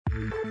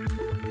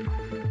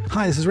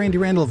Hi, this is Randy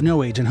Randall of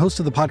No Age and host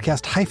of the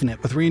podcast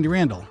Hyphenate with Randy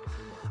Randall.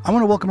 I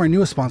want to welcome our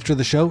newest sponsor of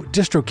the show,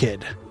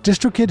 DistroKid.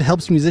 DistroKid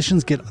helps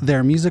musicians get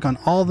their music on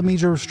all the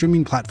major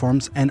streaming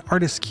platforms, and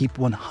artists keep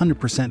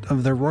 100%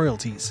 of their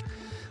royalties.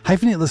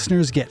 Hyphenate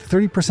listeners get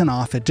 30%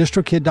 off at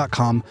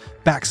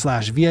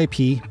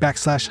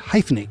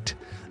distrokid.com/VIP/hyphenate.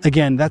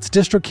 Again, that's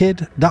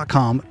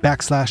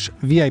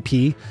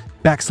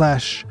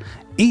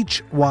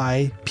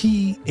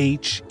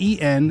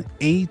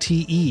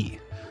distrokid.com/VIP/HYPHENATE.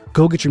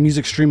 Go get your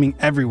music streaming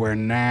everywhere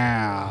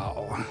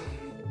now.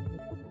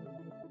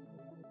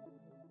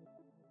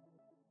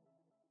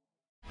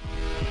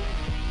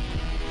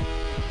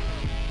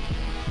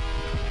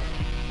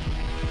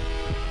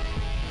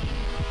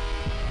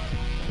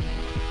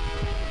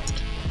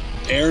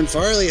 Aaron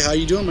Farley, how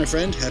you doing, my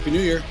friend? Happy New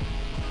Year.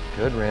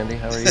 Good, Randy.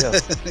 How are you?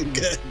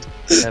 Good.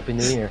 Happy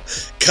New Year.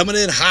 Coming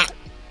in hot.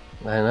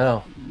 I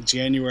know.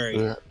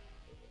 January.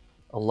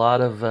 A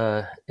lot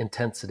of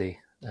intensity.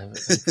 I'm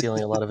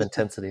feeling a lot of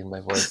intensity in my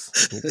voice.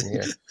 You can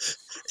hear.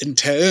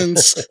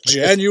 Intense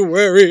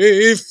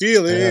January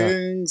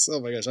feelings. Oh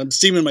my gosh. I'm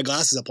steaming my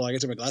glasses up while I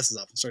get to my glasses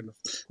off. I'm starting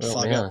to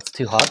fog up. It's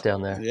too hot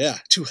down there. Yeah,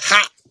 too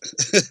hot.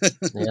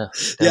 Yeah.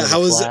 Yeah,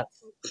 how was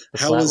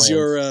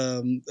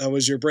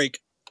your break?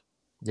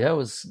 Yeah, it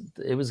was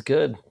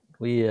good.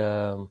 We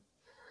went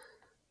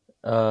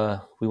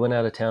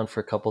out of town for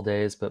a couple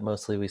days, but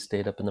mostly we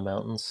stayed up in the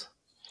mountains.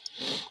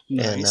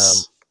 Nice. And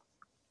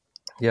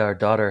yeah, our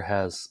daughter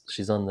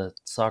she's on the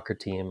soccer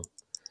team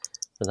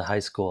for the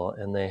high school,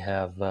 and they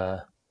have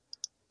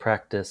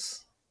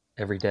practice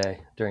every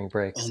day during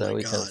break. Oh so my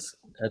we God.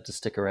 had to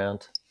stick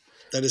around.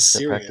 That is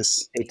serious.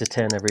 Practice 8 to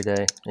 10 every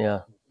day.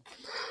 Yeah.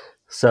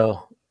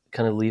 So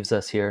kind of leaves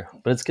us here,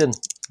 but it's good.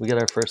 We got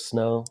our first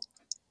snow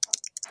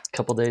a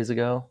couple days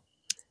ago,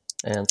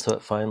 and so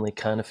it finally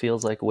kind of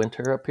feels like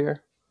winter up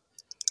here.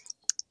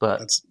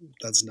 But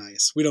that's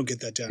nice. We don't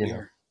get that down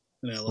here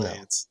in LA.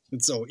 No.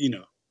 It's so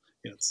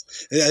I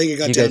think it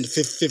got down to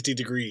 50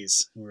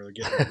 degrees. We're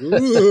getting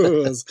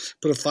let's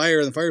put a fire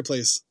in the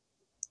fireplace.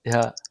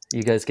 Yeah,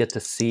 you guys get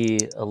to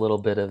see a little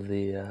bit of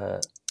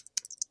you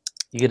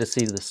get to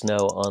see the snow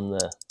on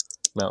the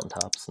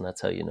mountaintops, and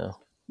that's how you know.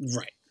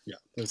 Right. Yeah.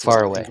 There's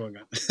far away. Going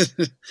on.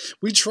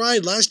 We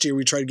tried last year.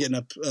 We tried getting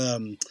up.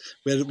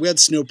 We had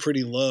snow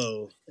pretty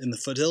low in the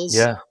foothills.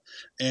 Yeah.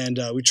 And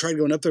we tried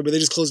going up there, but they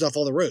just closed off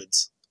all the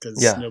roads because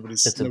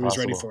nobody's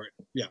ready for it.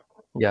 Yeah.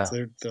 Yeah.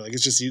 So they're like,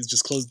 it's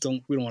just closed.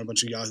 We don't want a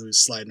bunch of yahoos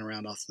sliding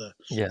around off the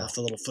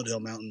little foothill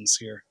mountains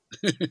here.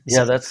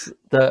 Yeah, that's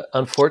the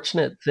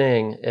unfortunate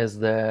thing, is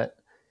that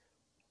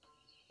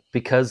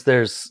because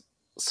there's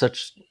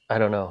such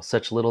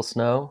little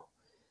snow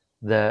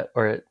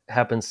or it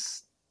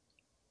happens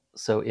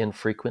so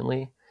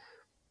infrequently,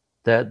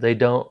 that they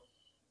don't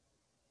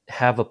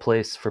have a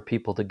place for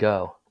people to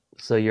go.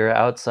 So you're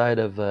outside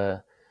of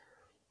a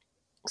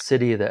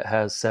city that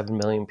has 7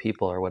 million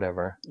people or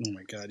whatever. Oh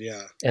my God,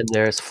 yeah. And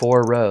there's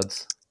 4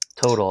 roads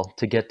total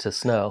to get to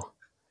snow.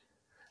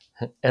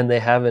 And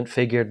they haven't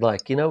figured,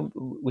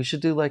 we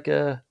should do like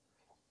a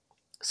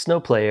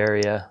snow play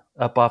area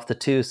up off the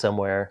 2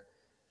 somewhere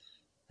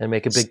and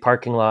make a big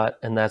parking lot,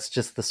 and that's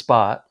just the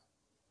spot.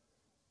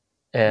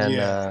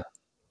 And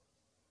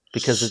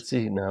because it's,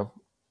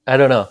 I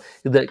don't know,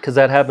 because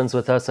that happens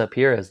with us up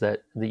here, is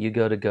that you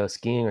go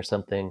skiing or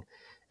something,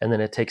 and then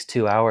it takes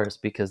 2 hours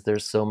because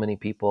there's so many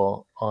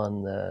people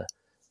on the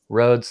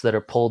roads that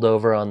are pulled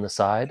over on the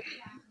side.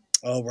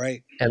 Oh,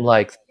 right. And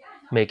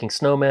making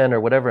snowmen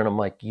or whatever. And I'm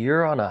like,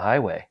 you're on a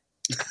highway.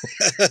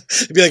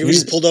 It'd be like if we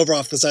just pulled over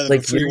off the side of the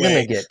freeway. You're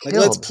gonna get killed.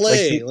 Let's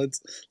play.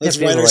 Let's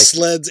ride our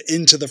sleds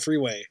into the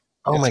freeway.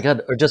 Oh my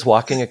God. Or just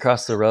walking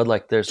across the road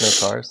like there's no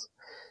cars.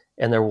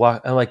 And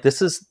I'm like,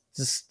 this is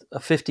just a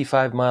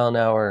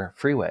 55-mile-an-hour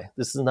freeway.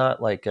 This is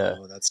not like a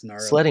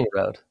sledding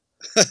road.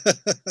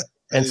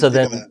 And so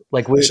then,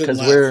 because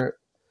we're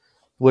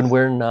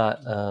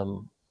not,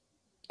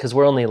 because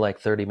we're only like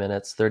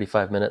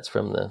 35 minutes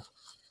from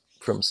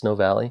Snow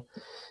Valley,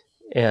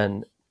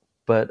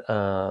 but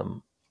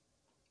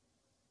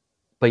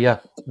yeah,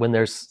 when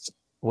there's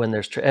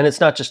and it's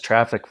not just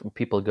traffic from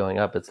people going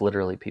up, it's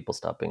literally people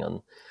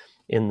stopping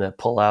in the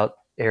pull out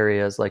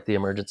areas, like the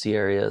emergency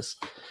areas,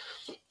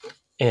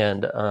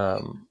 and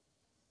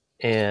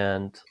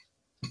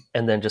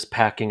then just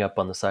packing up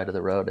on the side of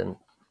the road,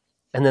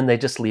 and then they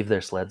just leave their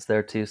sleds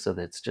there too, so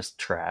that it's just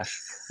trash.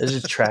 There's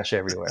just trash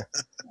everywhere.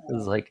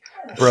 It's like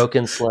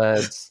broken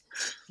sleds,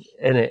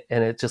 and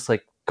it's just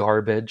like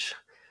garbage.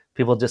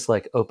 People just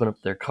open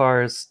up their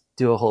cars,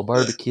 do a whole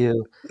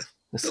barbecue,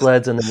 the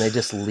sleds, and then they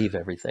just leave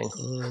everything.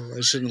 Oh,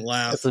 I shouldn't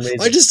laugh. That's amazing.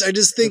 I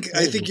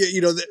think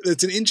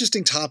it's an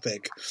interesting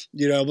topic.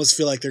 I almost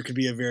feel like there could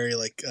be a very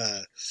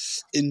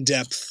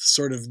in-depth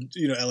sort of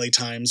LA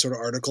Times sort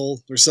of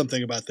article or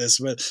something about this.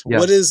 But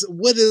what is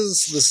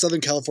the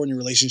Southern California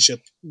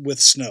relationship with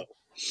snow?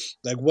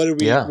 Like, what do we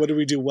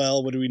do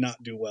well? What do we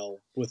not do well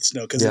with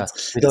snow?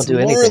 Because we don't do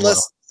anything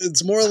well.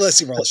 it's more or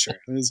less, well, sure,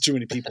 there's too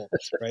many people,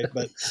 right?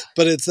 But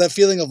it's that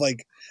feeling of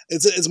like,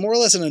 it's more or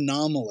less an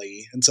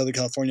anomaly in Southern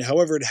California.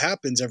 However, it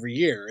happens every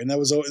year. And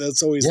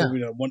that's always Yeah.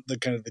 one the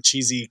kind of the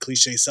cheesy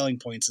cliche selling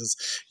points is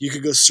you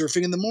could go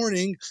surfing in the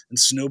morning and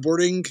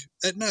snowboarding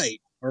at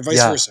night, or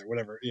vice versa,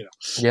 whatever, Yeah.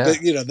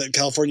 But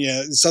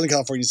that Southern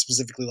California,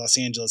 specifically Los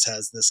Angeles,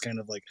 has this kind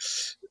of like,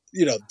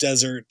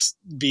 desert,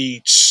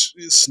 beach,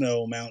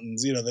 snow,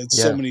 mountains,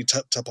 there's so many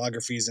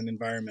topographies and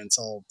environments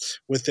all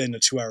within a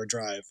 2-hour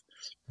drive.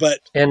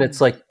 And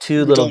it's like two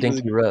we little don't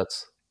dinky really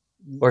roads,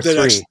 or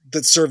three.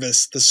 that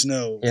service the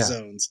snow Yeah.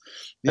 zones.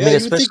 I mean, you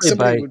would think especially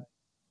somebody would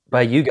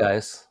by you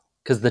guys,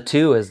 because the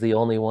 2 is the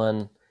only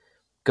one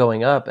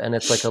going up, and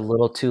it's like a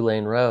little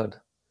 2-lane road.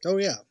 Oh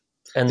yeah,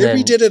 And they then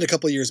redid it a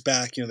couple of years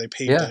back. They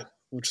paved it,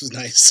 which was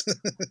nice.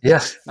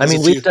 Yeah, I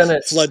mean, we've done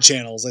it. Flood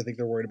channels. I think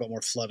they're worried about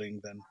more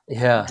flooding than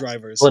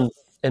drivers.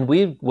 And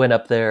we went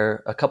up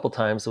there a couple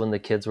times when the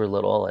kids were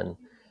little,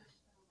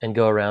 and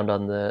go around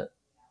on the,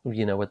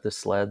 with the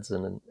sleds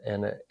and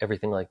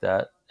everything like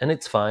that, and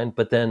it's fine.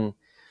 But then,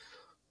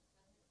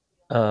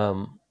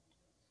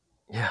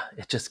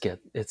 it's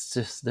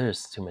just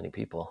there's too many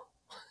people.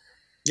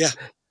 Yeah,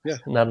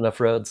 Not enough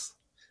roads.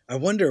 I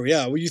wonder,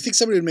 well, you think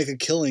somebody would make a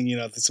killing,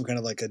 if it's some kind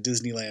of like a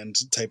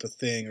Disneyland type of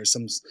thing, or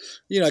some,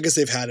 I guess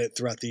they've had it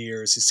throughout the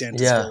years,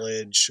 Santa's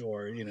Village,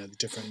 or, the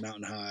different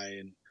Mountain High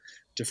and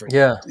different,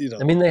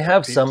 I mean, they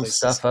have some places.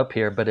 stuff up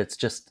here, but it's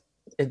just,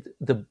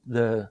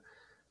 the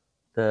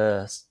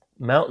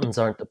mountains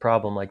aren't the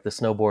problem, like the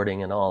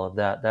snowboarding and all of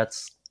that.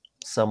 That's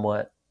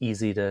somewhat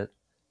easy to,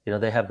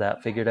 they have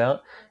that figured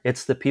out.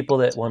 It's the people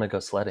that want to go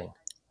sledding.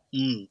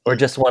 Or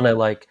just want to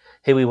like,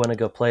 hey, we want to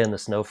go play in the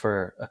snow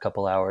for a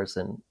couple hours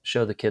and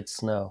show the kids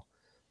snow.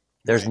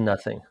 There's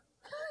nothing.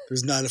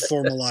 There's not a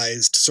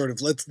formalized sort of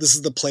this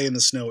is the play in the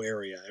snow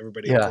area.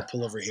 Everybody go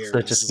pull over here. So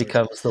it just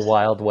becomes the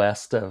Wild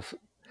West of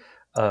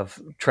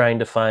trying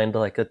to find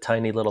like a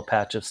tiny little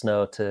patch of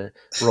snow to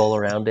roll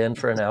around in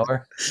for an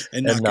hour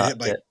and not get hit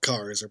by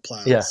cars or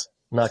plows. Yeah,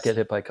 not get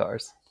hit by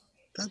cars.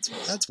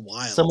 That's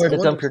wild. Somewhere to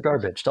dump your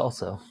garbage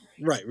also.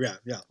 Right,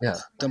 yeah.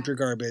 Dump your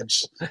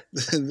garbage,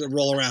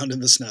 roll around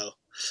in the snow.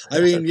 I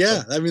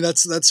mean,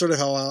 that's sort of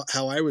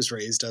how I was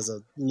raised as a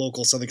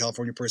local Southern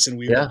California person.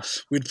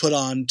 We'd put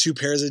on 2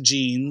 pairs of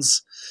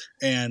jeans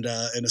and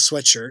a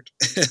sweatshirt,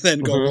 and then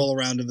go roll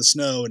around in the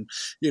snow and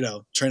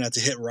try not to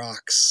hit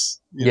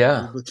rocks.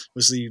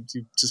 Mostly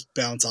you just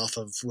bounce off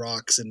of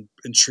rocks and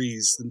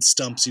trees and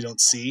stumps you don't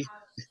see.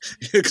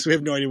 Because we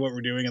have no idea what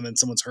we're doing, and then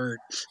someone's hurt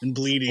and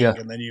bleeding,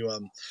 and then you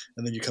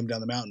come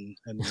down the mountain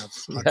and have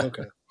hot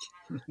cocoa.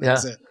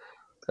 That's it.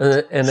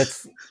 And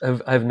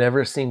I've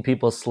never seen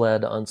people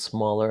sled on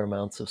smaller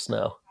amounts of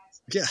snow.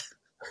 Yeah,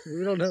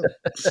 we don't know.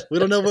 We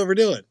don't know what we're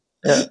doing.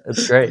 Yeah,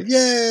 it's great.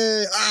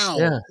 Yay! Ow!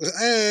 Yeah.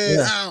 Hey!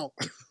 Yeah. Ow!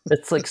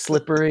 It's like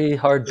slippery,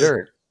 hard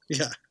dirt.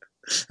 Yeah,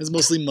 it's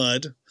mostly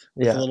mud.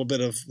 With a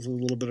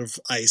little bit of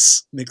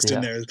ice mixed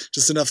in there,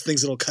 just enough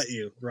things that'll cut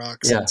you,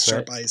 rocks and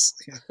sharp ice.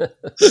 Yeah.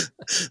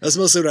 That's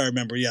mostly what I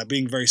remember. Yeah,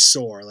 being very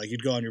sore. Like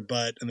you'd go on your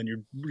butt, and then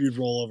you'd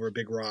roll over a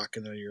big rock,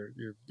 and then your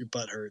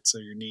butt hurts,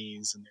 or your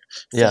knees, and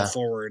you fall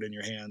forward, and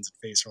your hands and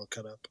face are all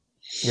cut up.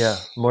 Yeah,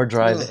 more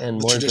driving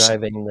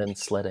than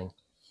sledding.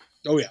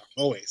 Oh yeah,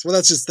 always. Well,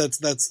 that's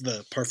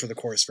the par for the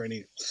course for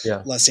any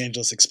Los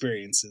Angeles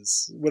experience.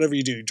 Is whatever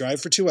you do, drive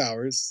for 2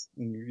 hours,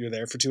 and you're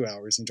there for 2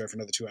 hours, and drive for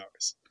another 2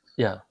 hours.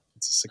 Yeah.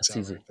 It's a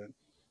 6-hour event.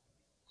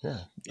 Yeah,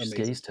 just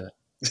get used to it.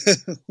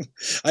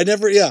 I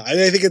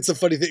think it's a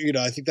funny thing.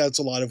 I think that's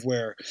a lot of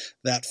where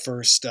that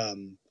first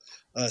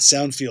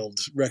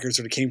Soundfield record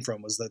sort of came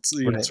from, was that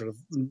sort of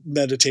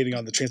meditating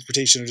on the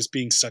transportation, or just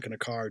being stuck in a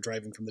car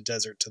driving from the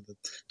desert to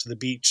the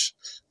beach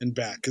and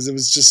back, because it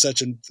was just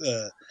such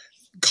a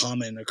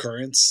common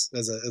occurrence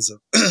as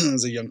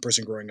a young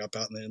person growing up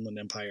out in the Inland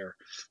Empire.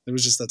 It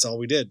was just, that's all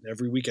we did.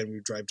 Every weekend we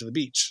would drive to the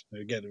beach.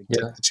 Again, it would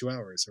take the 2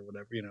 hours or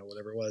whatever,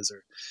 whatever it was,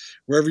 or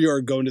wherever you are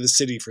going to the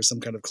city for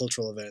some kind of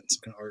cultural event, some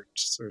kind of art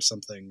or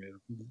something,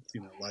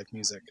 live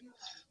music.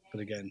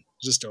 But again,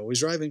 just always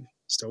driving.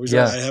 Driving.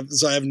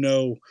 I have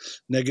no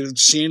negative.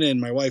 Shannon,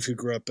 my wife, who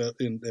grew up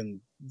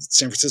in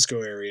San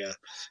Francisco area,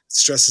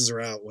 stresses her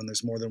out when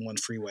there's more than one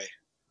freeway.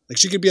 Like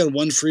she could be on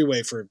one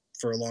freeway for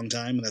a long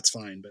time, and that's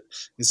fine. But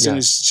as soon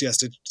as she has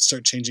to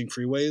start changing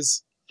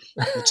freeways,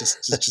 it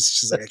just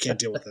she's like, I can't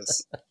deal with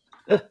this.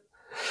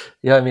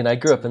 Yeah, I mean, I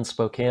grew up in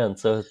Spokane,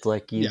 so it's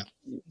like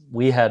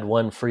we had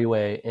one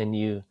freeway, and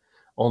you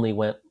only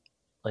went,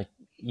 like,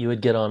 you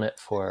would get on it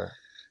for,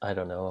 I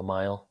don't know, a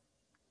mile,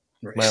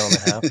 mile and a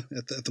half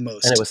at the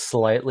most, and it was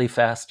slightly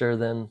faster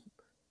than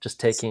just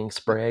taking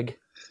Sprague.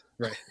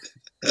 Right.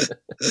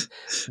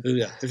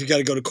 Yeah. If you got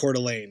to go to Coeur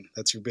d'Alene,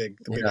 that's your big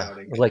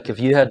outing. Like if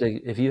you had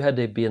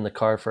to be in the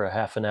car for a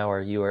half an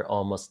hour, you were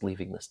almost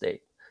leaving the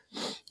state.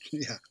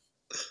 Yeah.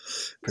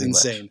 Pretty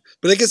insane. Much.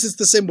 But I guess it's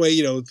the same way,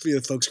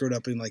 folks growing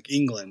up in like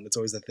England, it's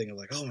always that thing of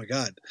like, oh my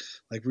God,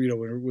 like,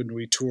 when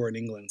we tour in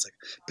England, it's like,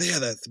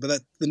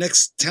 but the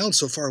next town's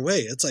so far away.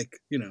 It's like,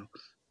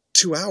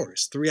 2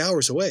 hours, 3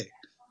 hours away.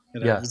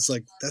 It's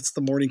like, that's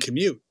the morning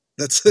commute.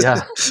 That's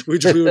Yeah. we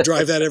would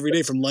drive that every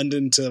day from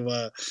London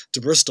to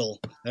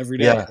Bristol every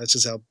day. Yeah. That's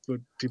just how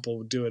people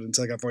would do it.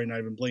 Until I got 49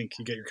 even blink.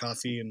 You get your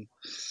coffee and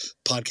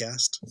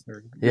podcast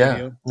or Yeah.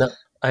 radio. No,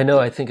 I know.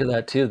 I think of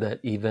that too, that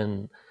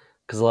even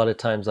because a lot of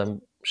times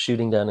I'm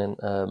shooting down in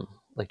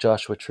like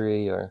Joshua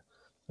Tree, or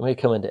I may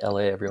come into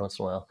LA every once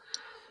in a while.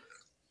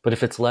 But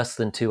if it's less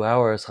than 2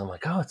 hours, I'm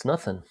like, oh, it's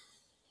nothing.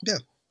 Yeah.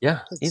 Yeah.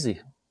 That's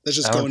Easy.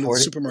 just Hour going to the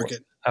 40,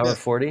 supermarket. hour Yeah.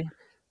 40. I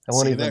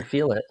won't See you even there.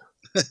 feel it.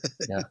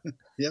 Yeah.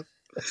 Yep.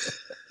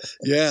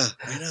 Yeah,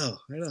 I know.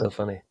 So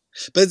funny.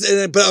 But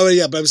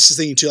I was just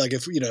thinking too, like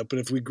if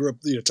if we grew up,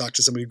 talk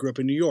to somebody who grew up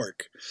in New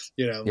York,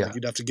 Yeah. like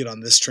you'd have to get on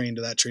this train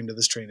to that train to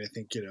this train. I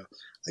think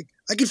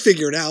I could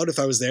figure it out if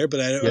I was there, but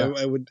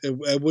I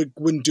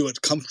wouldn't do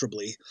it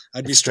comfortably.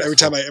 I'd be every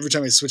time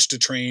I switched a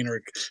train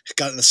or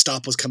got the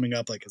stop was coming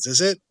up, like, is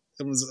this it?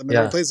 I'm in the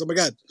right place. Oh my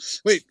god!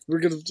 Wait,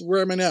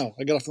 where am I now?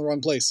 I got off in the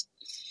wrong place.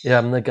 Yeah,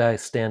 I'm the guy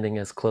standing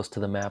as close to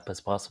the map as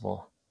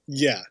possible.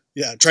 Yeah.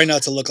 Try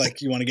not to look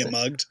like you want to get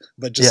mugged,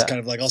 but just kind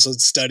of like also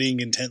studying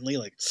intently,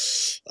 like,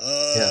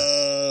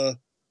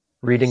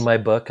 reading my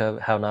book of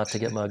how not to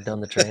get mugged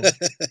on the train.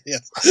 Yeah.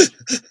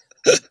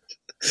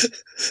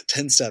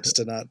 10 steps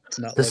to not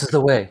this is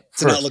the way.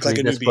 To not look like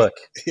a newbie. Book.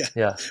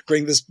 Yeah.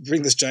 Bring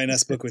this giant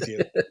ass book with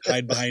you.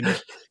 Hide behind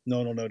it. No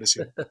one will notice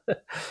you.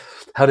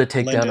 How to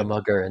take down a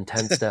mugger in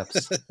 10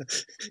 steps.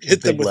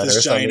 Hit them with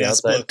this giant ass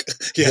book.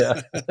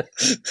 Yeah.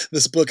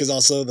 This book is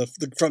also the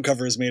front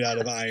cover is made out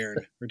of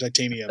iron or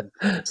titanium.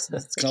 It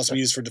can also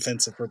be used for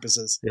defensive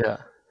purposes. Yeah.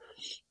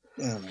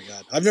 Oh my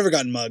god. I've never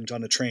gotten mugged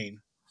on a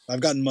train.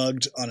 I've gotten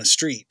mugged on a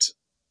street.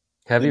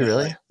 Have you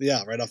really?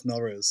 Yeah, right off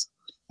Melrose.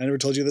 I never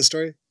told you this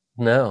story?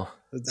 No.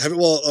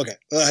 Okay.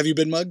 Have you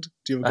been mugged?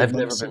 Do you have I've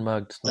never been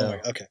mugged. No.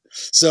 Oh okay.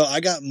 So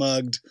I got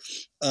mugged.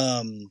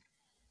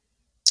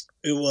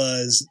 It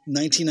was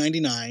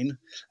 1999.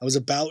 I was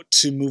about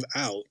to move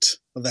out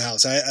of the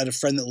house. I had a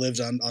friend that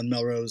lived on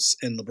Melrose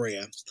in La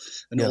Brea,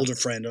 an older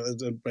friend,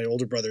 my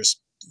older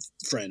brother's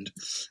friend,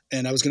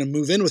 and I was going to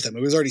move in with him.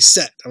 It was already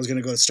set. I was going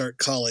to go start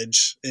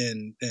college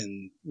in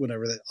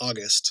whatever that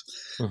August,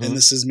 and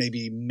this is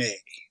maybe May.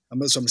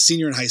 So I'm a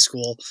senior in high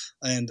school,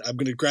 and I'm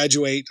going to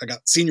graduate. I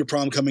got senior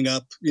prom coming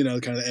up, kind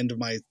of the end of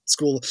my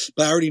school.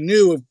 But I already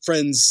knew of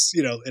friends,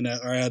 and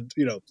I had,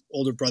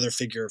 older brother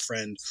figure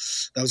friend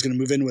that I was going to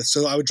move in with.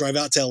 So I would drive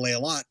out to LA a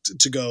lot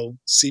to go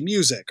see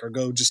music or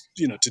go just,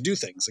 to do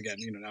things again.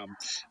 Now I'm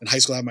in high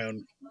school. I have my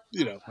own,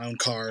 my own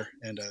car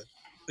and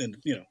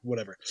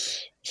whatever.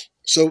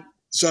 So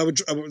I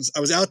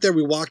was out there.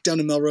 We walked down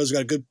to Melrose. We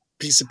got a good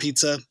piece of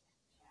pizza.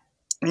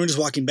 And we're just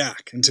walking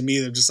back. And to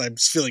me, I'm just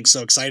feeling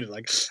so excited.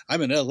 Like,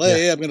 I'm in LA.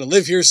 Yeah. I'm going to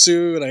live here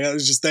soon. I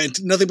was just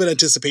nothing but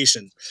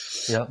anticipation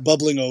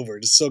bubbling over.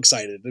 Just so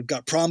excited. I've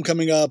got prom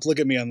coming up.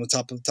 Look at me on the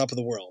top of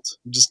the world.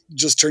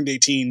 Just turned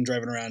 18,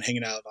 driving around,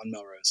 hanging out on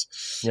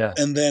Melrose. Yeah.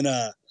 And then,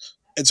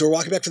 and so we're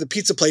walking back to the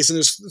pizza place, and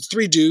there's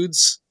three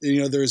dudes.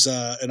 There's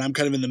and I'm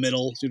kind of in the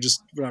middle.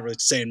 We're not really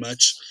saying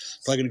much.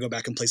 Probably going to go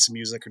back and play some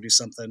music or do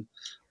something.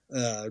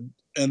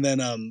 And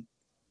then,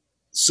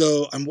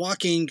 so I'm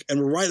walking, and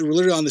we're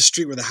literally on the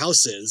street where the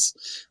house is,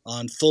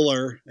 on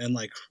Fuller and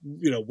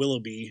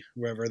Willoughby,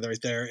 wherever they're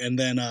right there. And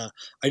then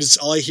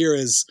all I hear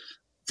is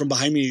from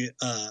behind me.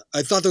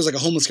 I thought there was like a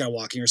homeless guy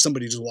walking or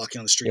somebody just walking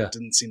on the street. It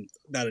didn't seem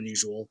that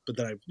unusual, but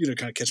then I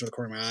kind of catch me with the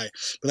corner of my eye.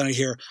 But then I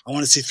hear, I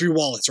want to see 3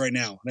 wallets right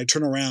now, and I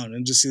turn around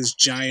and just see this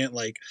giant,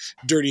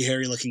 dirty,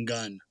 hairy looking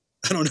gun.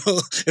 I don't know.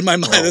 In my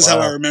mind, that's how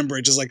I remember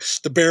it. Just like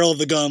the barrel of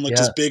the gun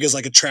looked as big as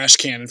like a trash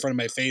can in front of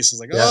my face. I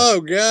was like,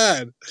 oh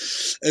God.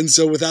 And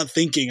so without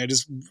thinking, I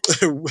just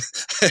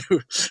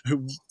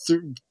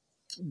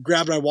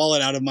grabbed my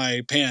wallet out of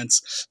my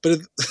pants. But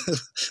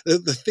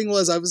the thing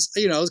was, I was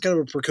kind of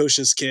a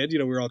precocious kid.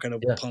 We were all kind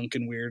of punk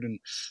and weird and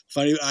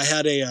funny. I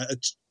had a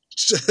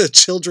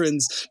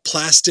children's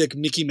plastic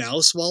Mickey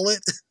Mouse wallet.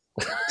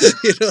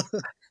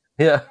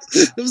 Yeah.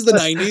 It was the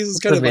 90s. It was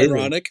kind of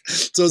ironic.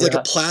 So it was like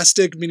a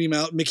plastic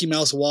Mickey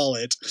Mouse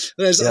wallet.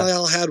 And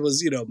all I had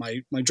was,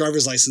 my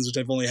driver's license,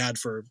 which I've only had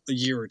for a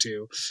year or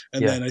two.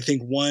 And then I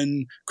think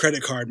one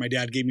credit card my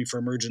dad gave me for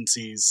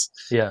emergencies.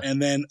 Yeah.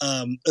 And then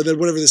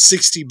whatever the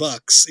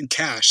 $60 in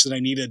cash that I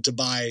needed to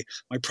buy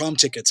my prom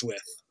tickets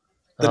with.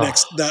 The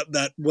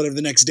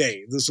next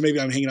day. So maybe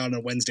I'm hanging out on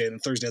a Wednesday, and then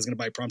Thursday I was going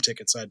to buy prom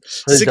tickets. So I had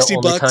 $60. The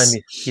only time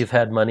you've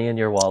had money in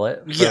your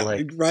wallet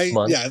for right.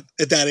 months? Yeah,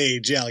 at that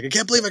age, I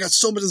can't believe I got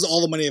so much. This is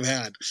all the money I've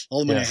had,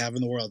 all the money I have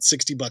in the world.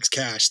 $60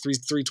 cash, three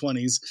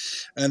 20s,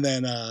 and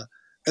then and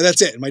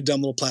that's it. My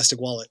dumb little plastic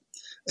wallet.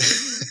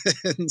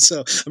 And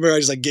so I remember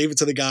I just gave it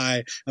to the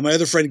guy, and my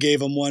other friend gave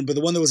him one, but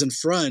the one that was in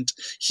front,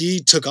 he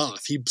took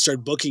off. He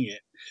started booking it.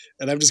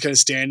 And I'm just kind of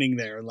standing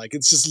there, and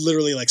it's just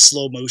literally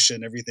slow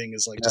motion. Everything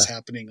is just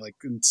happening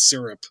in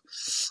syrup,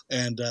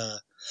 and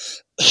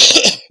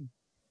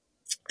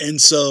and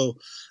so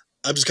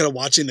I'm just kind of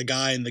watching the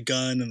guy and the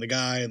gun and the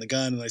guy and the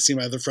gun, and I see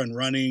my other friend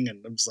running,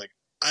 and I'm just like,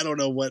 I don't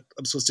know what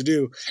I'm supposed to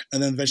do.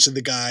 And then eventually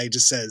the guy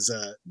just says,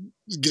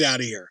 "Get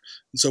out of here!"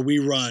 And so we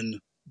run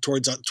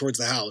towards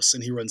the house,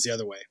 and he runs the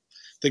other way.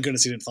 thank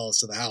goodness he didn't follow us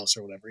to the house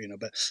or whatever,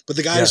 but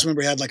the guy, I just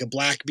remember, he had like a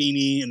black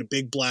beanie and a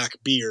big black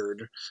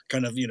beard,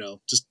 kind of,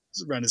 just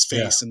around his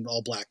face, and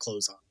all black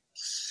clothes on.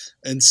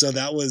 And so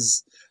that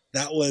was,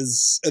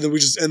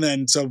 and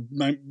then so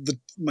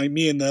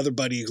me and the other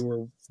buddy who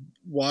were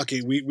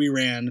walking, we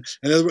ran,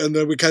 and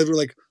then we kind of were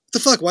like,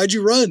 what the fuck? Why'd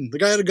you run? The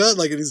guy had a gun.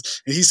 Like, and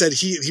he said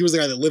he was the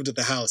guy that lived at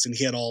the house, and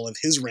he had all of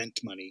his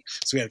rent money,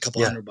 so he had a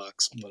couple $100,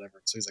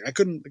 whatever. So he's like, I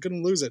couldn't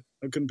lose it.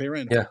 I couldn't pay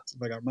rent if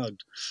I got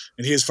mugged.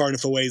 And he was far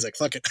enough away. He's like,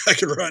 fuck it, I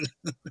could run.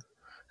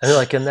 And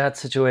like, in that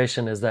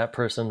situation, is that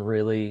person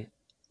really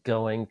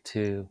going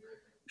to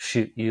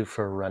shoot you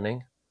for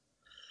running?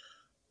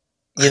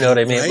 You know what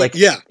I mean? Right? Like,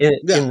 in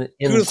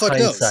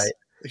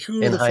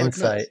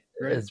hindsight,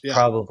 is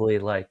probably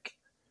like,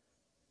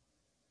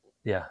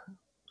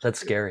 that's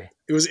scary.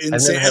 It was insane.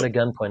 I've never had a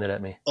gun pointed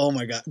at me. Oh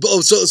my god!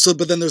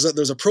 But then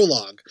there's a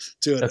prologue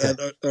to it, okay.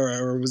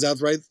 or was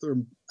that right? Or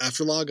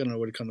afterlog? I don't know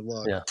what kind of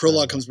log. Yeah,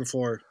 prologue comes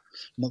before.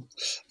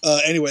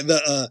 Anyway,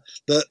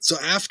 so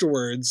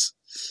afterwards,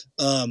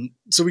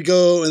 so we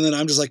go, and then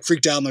I'm just like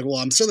freaked out. I'm like, well,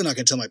 I'm certainly not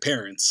going to tell my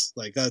parents.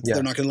 Like that,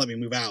 they're not going to let me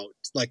move out.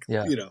 Like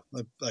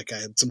like I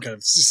had some kind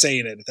of say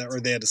in it,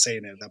 or they had to say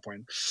in it at that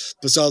point.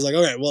 But so I was like,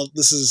 all right, well,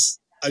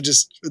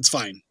 it's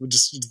fine.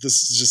 This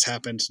just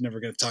happened.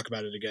 Never going to talk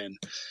about it again.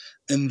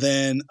 And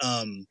then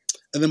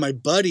my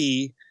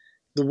buddy,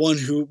 the one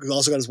who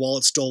also got his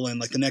wallet stolen,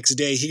 like the next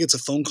day, he gets a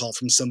phone call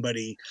from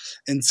somebody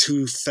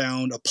who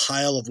found a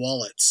pile of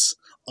wallets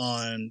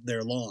on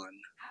their lawn.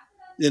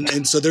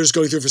 And so they're just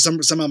going through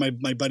somehow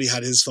my buddy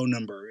had his phone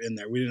number in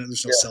there.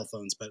 There's no cell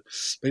phones, but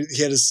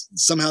he had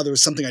somehow there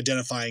was something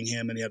identifying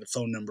him, and he had a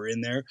phone number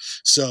in there.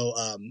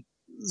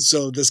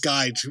 So this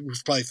guy who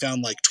probably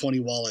found like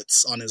 20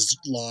 wallets on his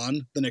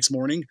lawn the next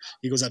morning,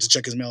 he goes out to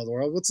check his mail.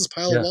 What's this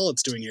pile of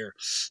wallets doing here?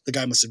 The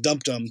guy must have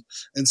dumped them.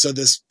 And so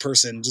this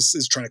person just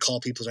is trying to call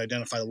people to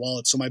identify the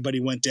wallet. So my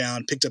buddy went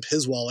down, picked up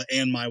his wallet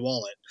and my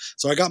wallet.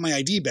 So I got my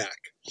ID back.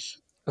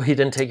 Oh, he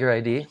didn't take your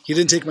ID? He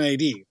didn't take my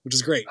ID, which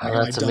is great.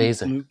 Oh, that's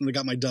amazing. I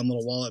got my dumb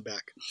little wallet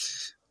back.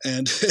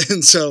 And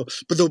so,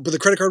 but the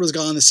credit card was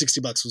gone. The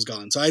 $60 was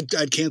gone. So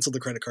I'd canceled the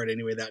credit card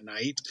anyway that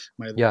night.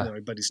 My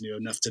buddies knew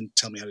enough to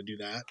tell me how to do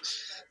that.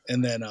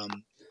 And then,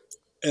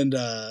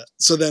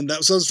 so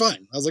it was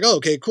fine. I was like, oh,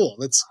 okay, cool.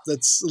 That's at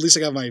least I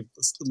got my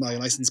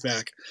license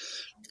back.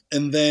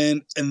 And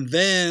then,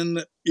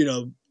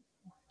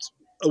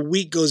 a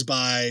week goes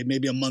by,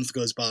 maybe a month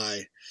goes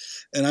by,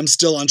 and I'm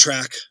still on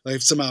track.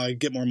 Like somehow I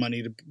get more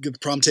money to get the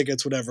prom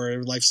tickets,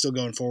 whatever. Life's still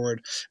going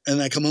forward.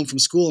 And I come home from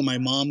school, and my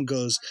mom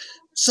goes,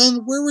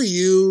 son, where were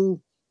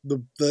you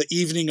the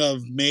evening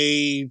of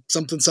May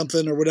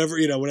something or whatever,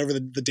 whatever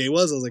the day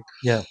was? I was like,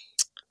 I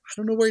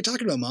don't know what you're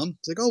talking about, Mom.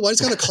 It's like, oh, I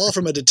just got a call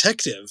from a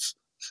detective.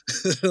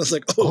 I was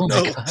like, oh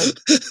no.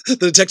 The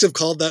detective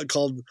called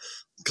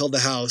the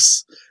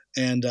house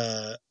and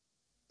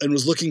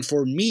was looking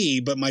for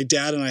me, but my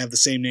dad and I have the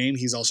same name.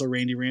 He's also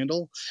Randy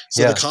Randall.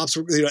 So the cops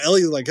were,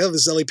 Ellie, like, oh,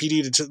 this is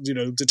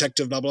LAPD,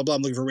 detective, blah, blah, blah.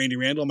 I'm looking for Randy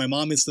Randall. My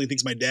mom instantly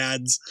thinks my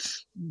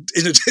dad's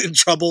in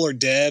trouble or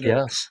dead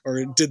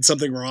or did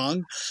something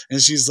wrong. And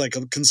she's like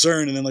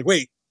concerned. And then like,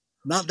 wait,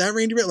 not that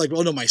Randy Randall? Like,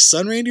 oh no, my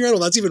son Randy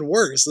Randall? That's even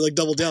worse. They like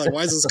double down. Like,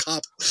 why is this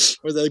cop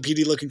or the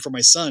LAPD looking for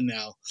my son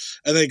now?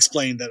 And they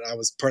explained that I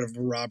was part of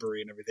a robbery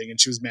and everything. And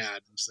she was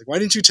mad. And she's like, why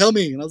didn't you tell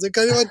me? And I was like,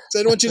 I don't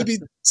want you to be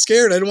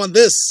scared. I don't want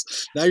this.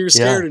 Now you're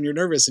scared and you're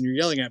nervous and you're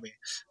yelling at me.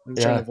 I'm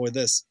trying to avoid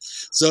this.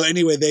 So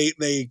anyway,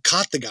 they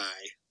caught the guy.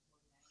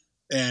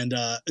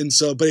 And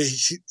so, but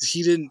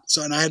he didn't.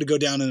 So, and I had to go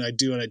down and I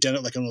do an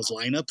identity, like on those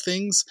lineup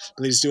things,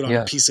 but they just do it on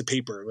a piece of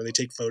paper where they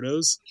take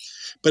photos.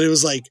 But it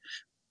was like,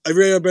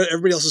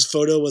 everybody else's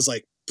photo was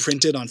like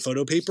printed on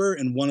photo paper,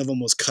 and one of them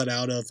was cut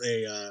out of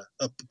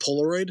a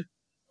Polaroid.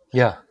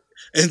 Yeah.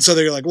 And so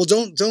they're like, well,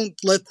 don't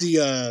let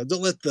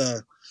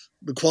the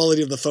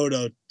quality of the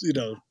photo,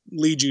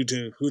 lead you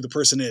to who the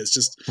person is.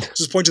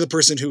 Just point to the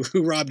person who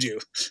robbed you.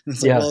 And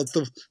it's like, well,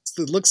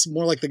 it looks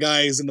more like the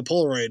guy who's in the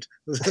Polaroid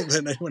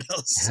than anyone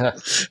else. Yeah.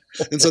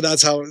 And so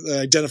that's how I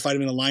identified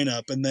him in a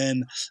lineup. And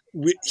then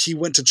he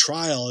went to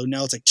trial, and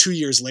now it's like 2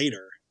 years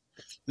later.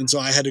 And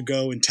so I had to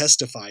go and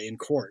testify in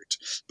court,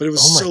 but it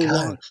was so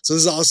long. So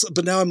this is also,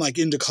 but now I'm like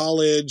into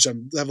college. I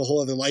have a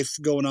whole other life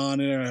going on,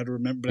 and I had to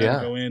remember, I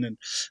had to go in, and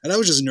I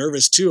was just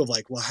nervous too of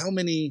like, well, how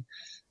many,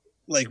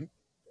 like,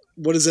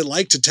 what is it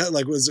like to tell?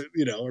 Like, was it,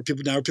 are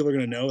people are going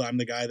to know I'm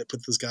the guy that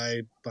put this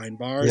guy behind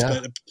bars?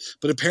 Yeah.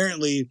 But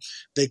apparently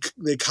they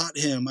caught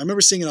him. I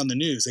remember seeing it on the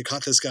news. They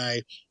caught this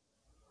guy,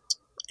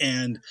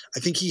 and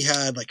I think he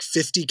had like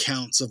 50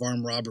 counts of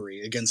armed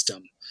robbery against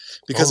him.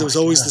 Because it was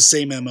always the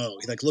same MO.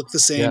 He like looked the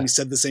same. He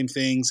said the same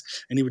things,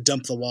 and he would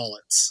dump the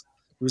wallets.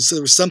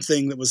 There was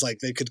something that was like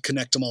they could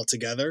connect them all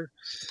together.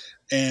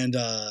 And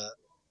I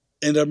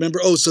remember,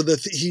 so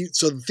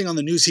the thing on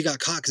the news, he got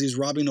caught because he was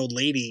robbing an old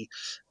lady,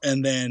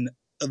 and then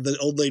the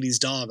old lady's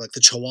dog, like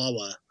the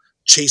Chihuahua,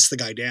 chased the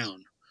guy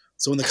down.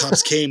 So when the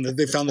cops came,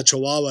 they found the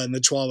Chihuahua, and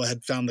the Chihuahua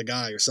had found the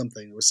guy or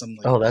something. It was something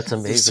like, that's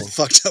amazing.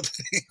 Fucked up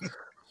thing.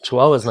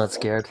 Chihuahua's not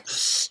scared.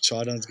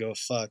 Chihuahua doesn't go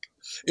fuck.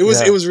 It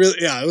was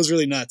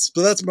really nuts.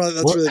 But that's really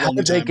the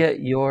only time.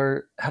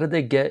 How did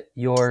they get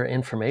your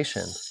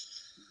information?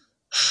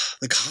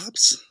 The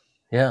cops?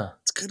 Yeah.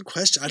 It's a good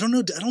question. I don't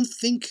know. I don't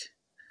think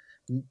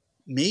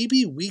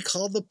maybe we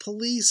called the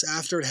police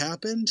after it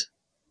happened,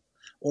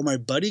 or my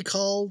buddy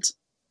called,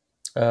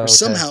 or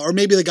somehow, or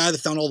maybe the guy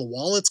that found all the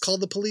wallets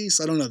called the police.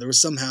 I don't know. There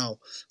was somehow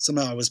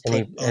I was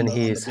put on the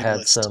big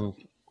list.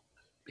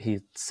 He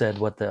said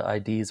what the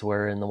IDs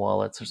were in the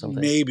wallets or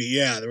something. Maybe,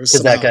 yeah. There was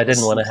because that guy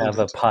didn't want to have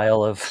a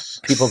pile of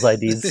people's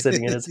IDs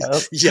sitting in his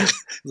house. Yeah.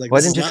 Like,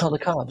 why didn't you call the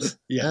cops?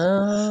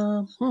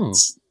 Yeah.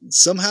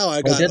 Somehow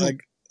I got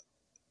didn't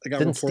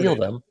reported. Steal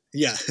them.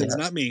 Yeah, it was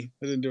not me.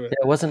 I didn't do it.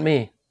 Yeah, it wasn't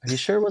me. Are you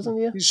sure it wasn't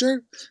you? You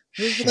sure?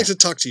 I'd like to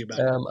talk to you about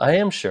it. I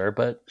am sure,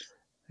 but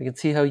I can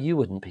see how you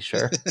wouldn't be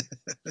sure.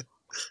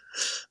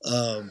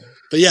 But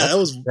yeah, that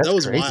was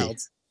crazy. wild.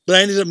 But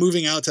I ended up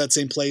moving out to that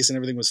same place, and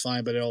everything was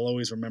fine. But I'll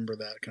always remember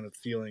that kind of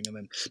feeling. And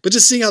then, but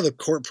just seeing how the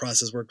court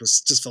process worked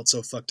just felt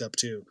so fucked up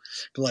too.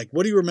 But like,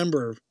 what do you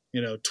remember?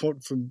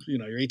 From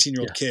your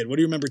 18-year-old kid. What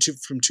do you remember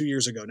from 2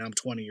 years ago? Now I'm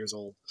 20 years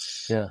old.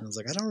 Yeah, and I was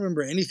like, I don't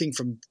remember anything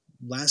from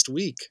last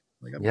week.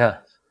 Like,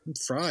 I'm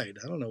fried.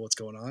 I don't know what's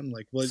going on.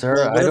 Like,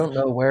 sir, I don't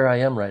know where I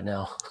am right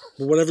now.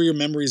 Whatever your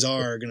memories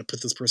are going to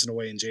put this person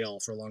away in jail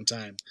for a long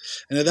time.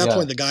 And at that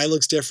point, the guy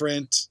looks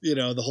different.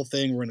 The whole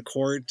thing. We're in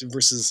court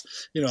versus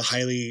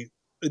highly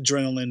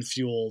adrenaline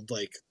fueled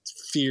like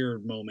fear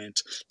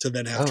moment to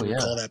then have to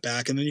recall that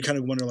back, and then you kind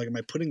of wonder, like, am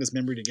I putting this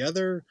memory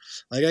together?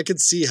 Like, I could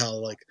see how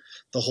like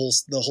the whole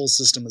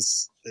system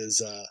is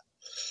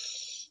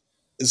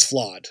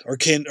flawed, or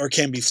can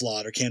be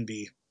flawed, or can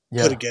be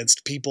put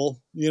against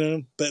people,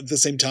 but at the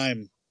same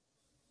time,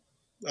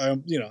 I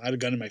had a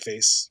gun in my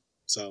face,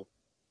 so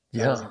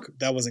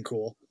that wasn't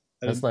cool.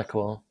 That's not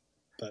cool,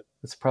 but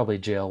it's probably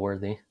jail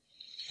worthy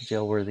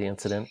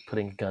incident,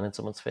 putting a gun in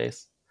someone's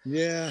face.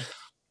 Yeah,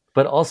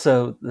 but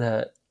also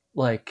that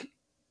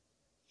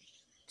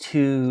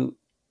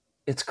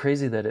it's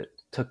crazy that it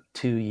took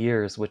 2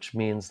 years, which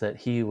means that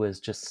he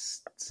was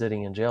just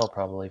sitting in jail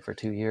probably for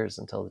 2 years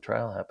until the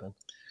trial happened.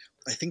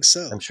 I think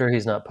so. I'm sure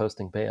he's not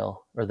posting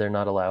bail, or they're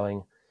not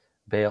allowing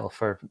bail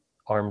for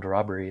armed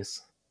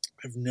robberies.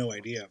 I have no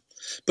idea.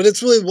 But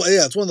it's really,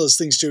 it's one of those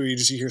things too, where you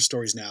hear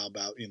stories now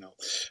about,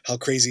 how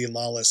crazy and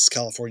lawless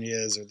California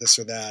is, or this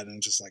or that.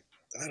 And just like,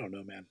 I don't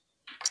know, man.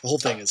 The whole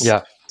thing is,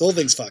 the whole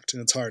thing's fucked,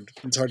 and it's hard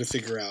to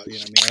figure out. I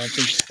don't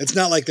think, it's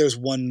not like there's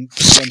one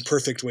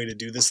perfect way to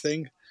do this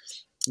thing.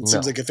 It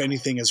seems like if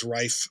anything is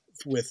rife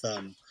with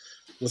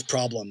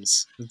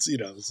problems, it's,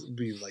 it'd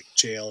be like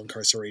jail,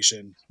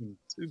 incarceration,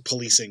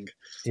 policing.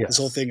 Yes. This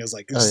whole thing is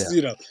like,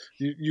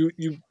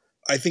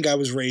 I think I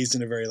was raised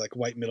in a very like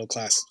white middle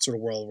class sort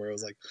of world where it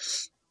was like,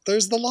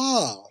 there's the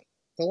law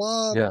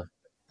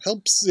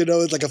helps,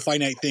 it's like a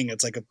finite thing.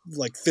 It's like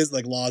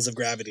like laws of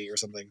gravity or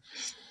something.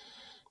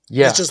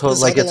 Yeah. It's just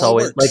like it's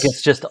always works. Like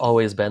it's just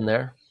always been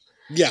there.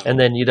 Yeah. And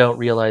then you don't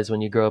realize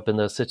when you grow up in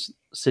those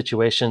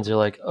situations, you're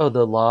like, oh,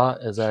 the law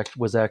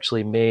was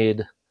actually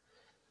made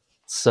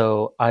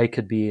so I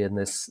could be in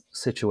this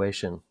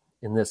situation,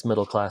 in this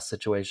middle class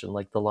situation.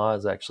 Like the law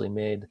is actually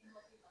made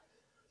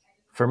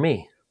for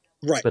me.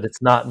 Right. But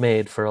it's not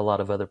made for a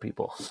lot of other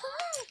people.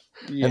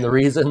 Yeah. And the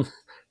reason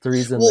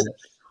that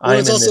I'm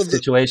in this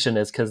situation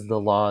is because the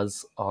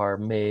laws are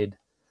made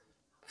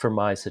for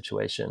my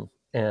situation.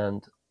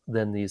 And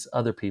then these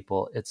other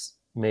people, it's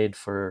made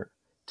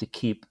to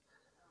keep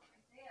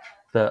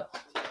the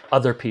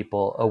other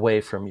people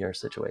away from your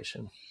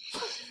situation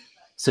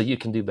so you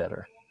can do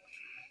better.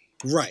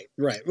 Right.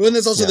 Well,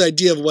 there's also the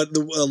idea of what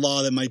a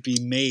law that might be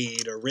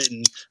made or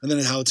written, and then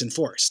how it's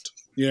enforced.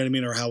 You know what I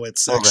mean? Or how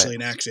it's actually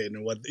enacted,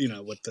 and what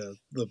the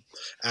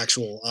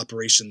actual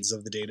operations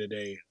of the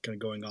day-to-day kind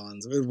of going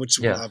on,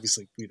 which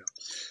obviously,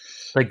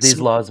 like these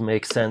laws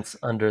make sense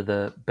under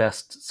the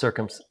best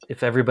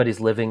if everybody's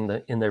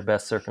living in their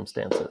best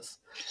circumstances,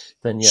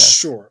 then yes.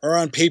 Sure. Or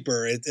on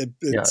paper, it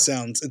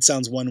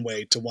sounds one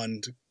way to one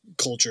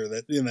culture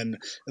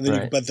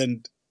but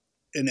then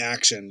in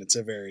action, it's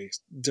a very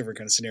different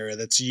kind of scenario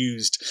that's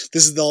used.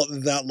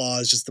 That law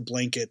is just the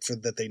blanket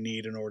that they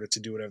need in order to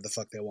do whatever the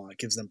fuck they want. It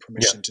gives them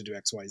permission to do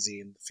X, Y, Z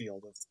in the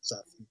field of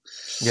stuff.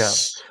 Yeah.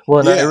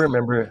 Well, and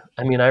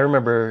I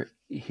remember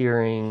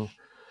hearing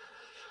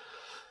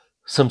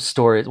some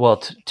stories,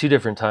 two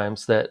different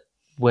times, that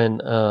when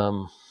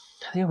I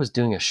think I was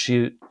doing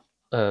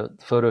a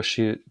photo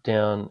shoot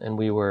down, and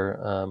we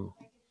were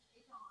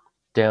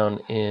down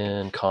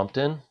in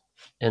Compton,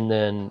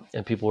 and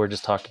people were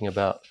just talking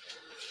about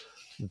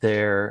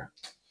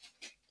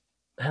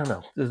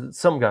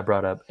something got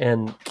brought up,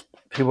 and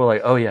people were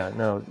like, oh yeah,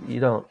 no, you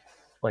don't,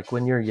 like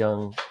when you're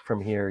young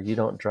from here, you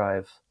don't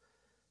drive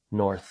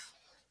north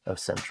of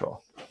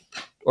Central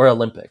or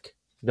Olympic.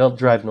 You don't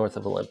drive north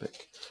of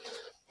Olympic.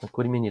 Like,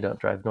 what do you mean you don't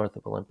drive north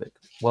of Olympic?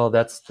 Well,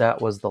 that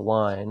was the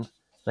line.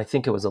 I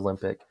think it was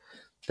Olympic.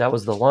 That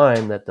was the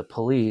line that the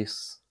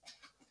police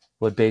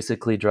would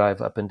basically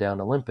drive up and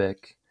down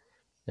Olympic.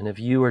 And if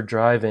you were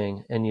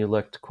driving and you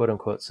looked quote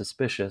unquote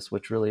suspicious,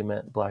 which really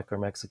meant black or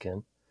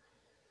Mexican,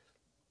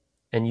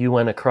 and you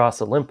went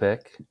across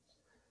Olympic,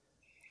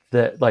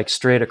 that like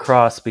straight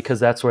across, because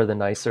that's where the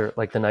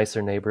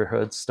nicer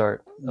neighborhoods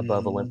start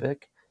above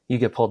Olympic, you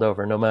get pulled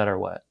over no matter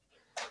what.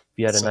 If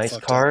you had a nice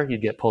car,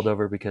 you'd get pulled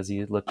over because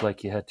you looked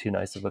like you had too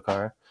nice of a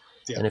car.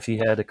 Yeah. And if you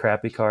had a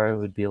crappy car, it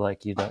would be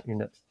like,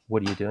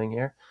 what are you doing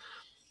here?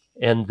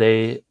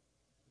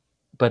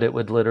 But it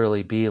would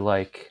literally be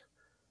like,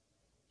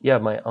 yeah,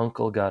 my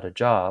uncle got a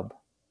job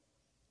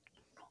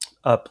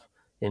up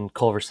in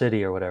Culver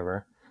City or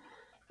whatever.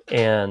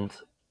 And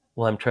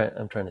well, I'm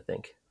trying to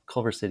think.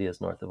 Culver City is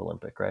north of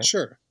Olympic, right?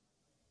 Sure.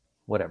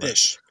 Whatever.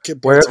 Ish.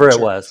 Wherever it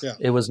sure. was, Yeah.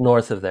 it was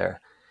north of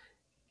there.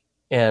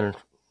 And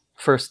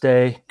first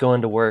day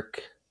going to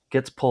work,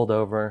 gets pulled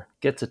over,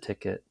 gets a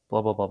ticket,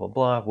 blah, blah, blah, blah,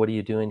 blah. What are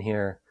you doing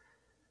here?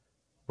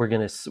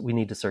 We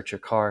need to search your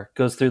car.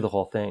 Goes through the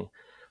whole thing.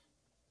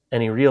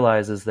 And he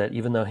realizes that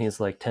even though he's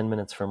like 10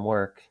 minutes from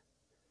work,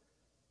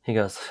 he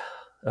goes,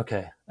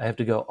 okay, I have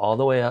to go all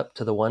the way up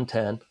to the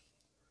 110,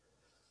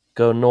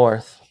 go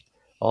north,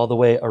 all the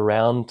way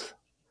around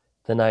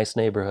the nice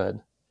neighborhood,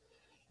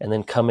 and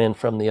then come in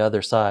from the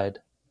other side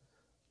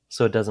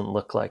so it doesn't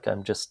look like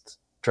I'm just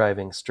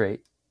driving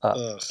straight up.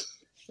 Ugh.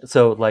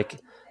 So like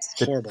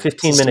the Horrible.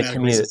 15-minute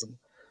commute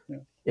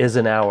is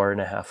an hour and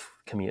a half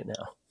commute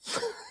now.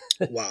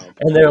 Wow.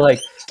 And they're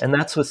like, and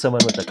that's with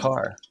someone with a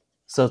car.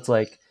 So it's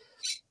like,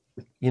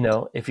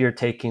 if you're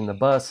taking the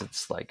bus,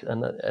 it's like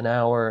an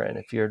hour. And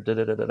if you're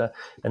da-da-da-da-da.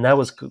 And that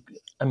was,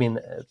 I mean,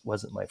 it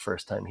wasn't my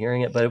first time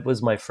hearing it, but it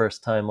was my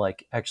first time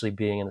like actually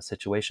being in a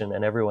situation,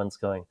 and everyone's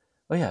going,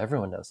 oh yeah,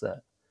 everyone knows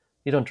that.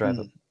 You don't drive,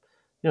 you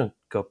don't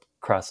go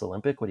cross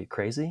Olympic. What are you,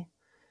 crazy?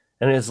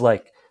 And it's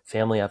like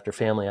family after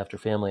family after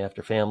family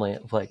after family.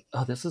 Like,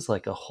 oh, this is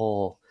like a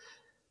whole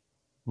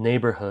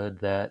neighborhood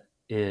that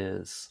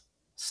is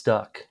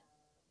stuck.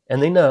 And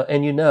they know,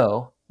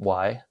 and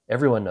why.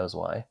 Everyone knows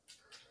why.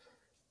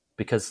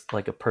 Because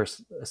like a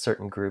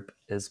certain group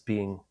is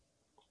being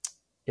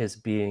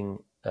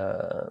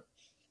the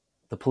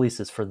police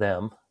is for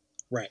them,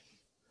 right?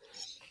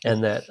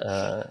 And that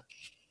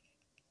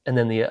and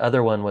then the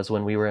other one was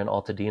when we were in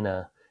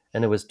Altadena,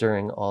 and it was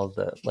during all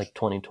the like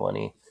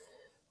 2020,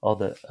 all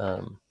the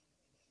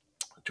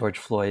George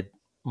Floyd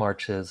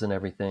marches and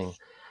everything,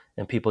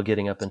 and people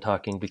getting up and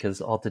talking, because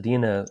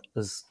Altadena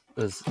was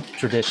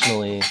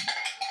traditionally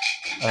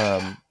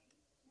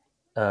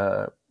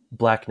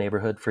black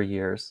neighborhood for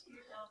years,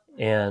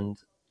 and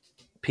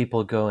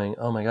people going,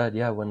 oh my God,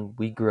 yeah, when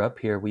we grew up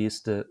here, we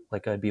used to,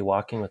 like, I'd be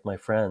walking with my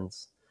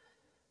friends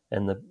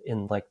in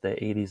like the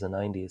 80s and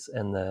 90s,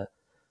 and the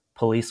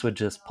police would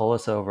just pull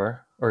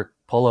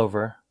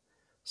over,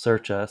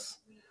 search us,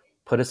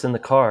 put us in the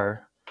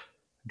car,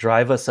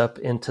 drive us up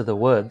into the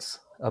woods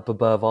up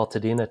above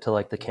Altadena to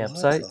like the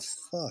campsites,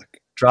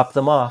 drop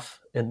them off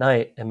at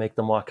night, and make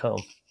them walk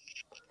home.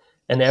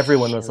 And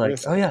everyone was like,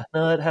 oh yeah,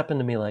 no, it happened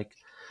to me like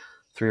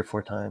 3 or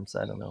 4 times,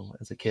 I don't know,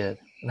 as a kid.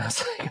 And I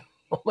was like,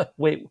 oh,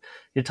 wait,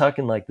 you're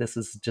talking like this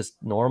is just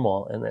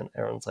normal? And then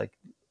everyone's like,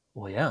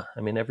 well, yeah,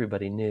 I mean,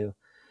 everybody knew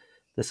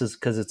this is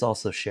because it's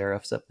also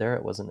sheriffs up there.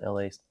 It wasn't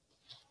LAPD.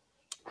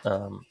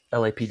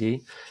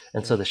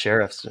 And so the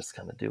sheriffs just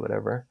kind of do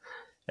whatever.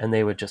 And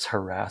they would just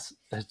harass.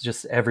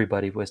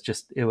 Everybody was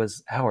it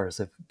was hours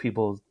of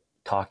people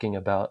talking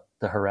about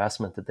the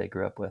harassment that they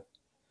grew up with.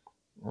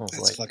 That's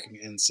like, fucking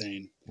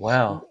insane.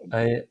 Wow.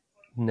 I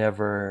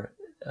never,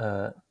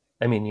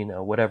 I mean,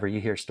 whatever, you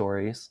hear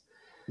stories,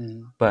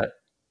 but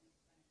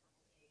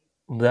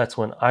that's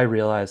when I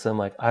realized, I'm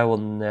like, I will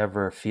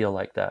never feel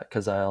like that,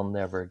 because I'll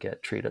never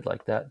get treated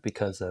like that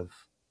because of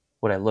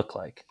what I look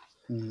like.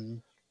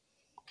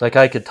 Like,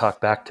 I could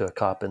talk back to a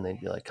cop and they'd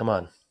be like, come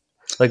on.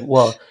 Like,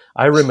 well,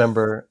 I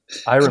remember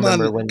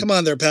when, come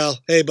on there, pal.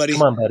 Hey, buddy.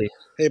 Come on, buddy.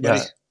 Hey, buddy.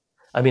 Yeah.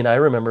 I mean, I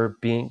remember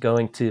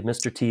going to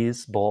Mr.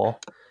 T's Bowl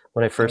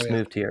when I first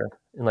moved here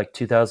in like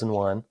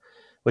 2001,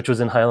 which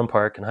was in Highland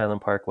Park, and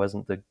Highland Park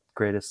wasn't the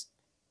greatest,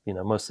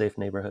 most safe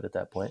neighborhood at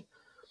that point.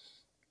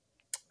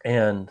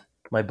 And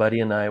my buddy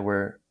and I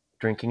were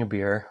drinking a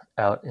beer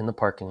out in the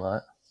parking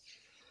lot.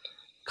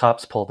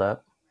 Cops pulled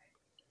up,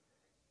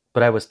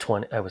 but I was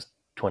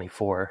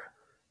 24.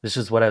 This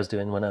is what I was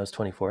doing when I was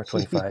 24,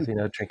 25,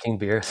 drinking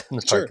beers in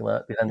the parking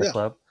lot behind the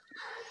club.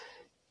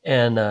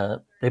 And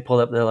they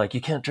pulled up. They're like,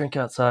 you can't drink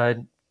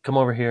outside. Come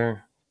over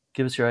here.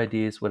 Give us your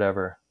IDs,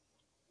 whatever.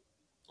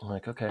 I'm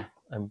like, okay,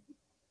 I'm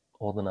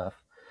old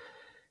enough.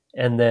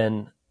 And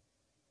then,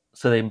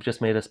 so they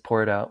just made us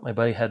pour it out. My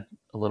buddy had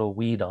a little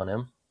weed on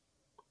him.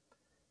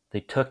 They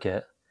took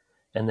it,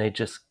 and they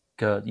just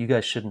go, you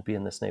guys shouldn't be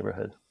in this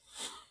neighborhood.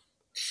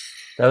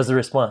 That was the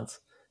response.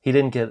 He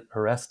didn't get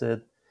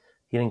arrested.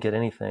 He didn't get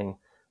anything.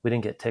 We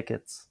didn't get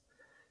tickets.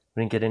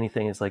 We didn't get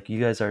anything. It's like, you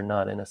guys are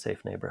not in a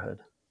safe neighborhood.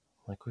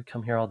 Like, we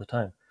come here all the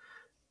time.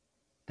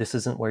 This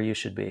isn't where you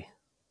should be.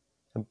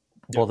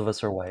 Both of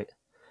us are white.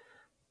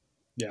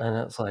 Yeah. And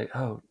it's like,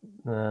 oh,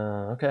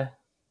 okay.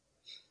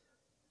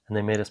 And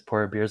they made us pour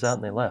our beers out,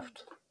 and they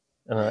left.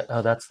 And I'm like,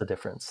 oh, that's the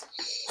difference.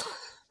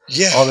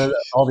 Yeah.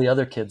 All the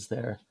other kids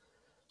there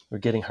were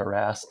getting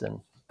harassed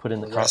and put in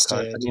the cop car.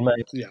 I arrested.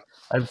 mean, Yeah.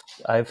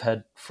 I've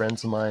had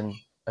friends of mine.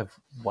 I've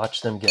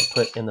watched them get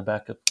put in the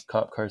back of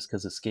cop cars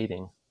because of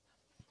skating,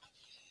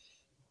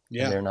 and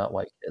Yeah. they're not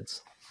white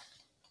kids,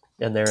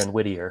 and they're in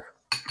Whittier,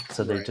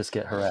 so they Right. just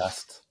get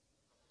harassed.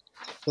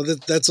 Well,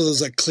 that's one of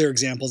those like clear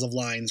examples of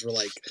lines where,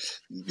 like,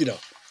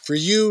 for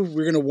you,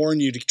 we're going to warn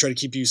you to try to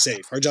keep you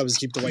safe. Our job is to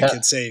keep the white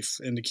kid safe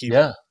and to keep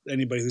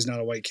anybody who's not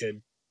a white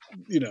kid,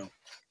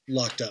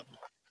 locked up.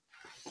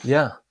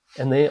 Yeah.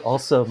 And they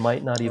also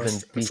might not Or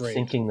even be afraid.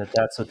 thinking that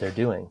that's what they're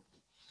doing.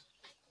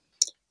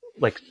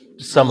 Like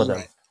some of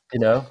them,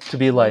 Right. to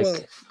be like, Well,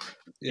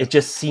 yeah. it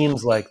just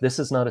seems like this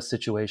is not a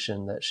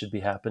situation that should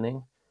be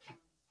happening.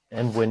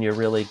 And when you're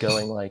really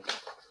going like,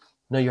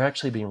 no, you're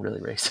actually being really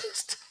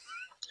racist.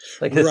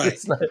 Like,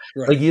 it's not,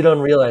 like, you don't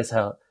realize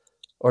how,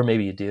 or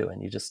maybe you do,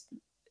 and you just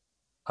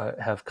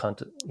have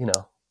content,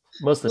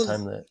 most of the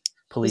time the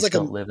police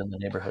don't live in the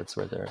neighborhoods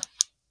where they're.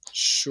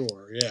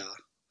 Sure. Yeah.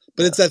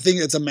 But it's that thing.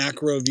 It's a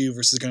macro view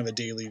versus kind of a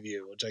daily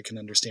view, which I can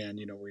understand.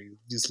 Where you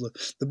just look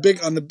the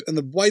big on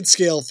the wide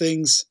scale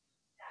things,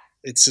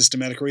 it's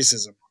systematic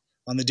racism.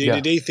 On the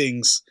day-to-day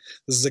things,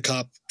 this is a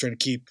cop trying to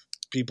keep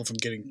people from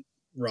getting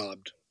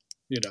robbed.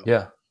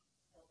 Yeah.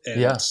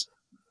 And,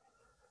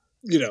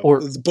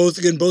 or both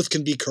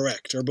can be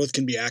correct or both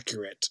can be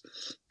accurate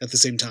at the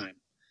same time.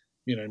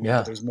 You know what I mean? Yeah.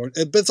 But there's more,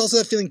 but it's also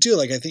that feeling too.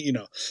 Like, I think,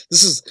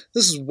 this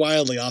is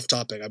wildly off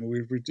topic. I mean,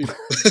 we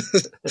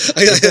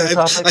I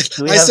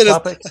said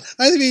topics?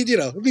 I mean,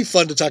 it'd be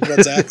fun to talk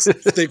about Zach's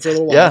thing for a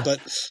little while, but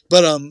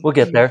we'll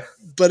get there.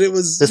 But it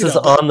was, this is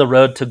on the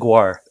road to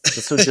Guar.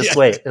 This was just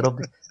wait.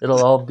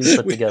 It'll all be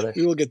put together.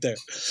 We will get there.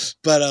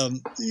 But,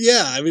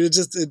 yeah, I mean,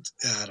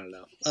 I don't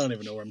know. I don't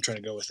even know where I'm trying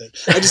to go with it.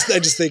 I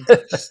just think,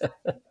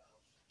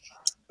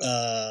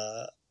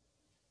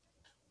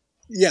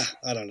 yeah,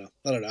 I don't know.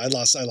 I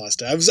lost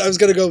it. I was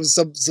going to go with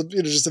some,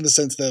 just in the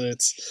sense that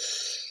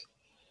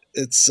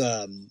it's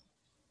I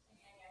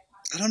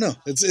don't know.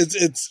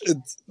 It's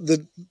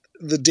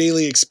the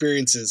daily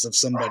experiences of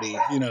somebody,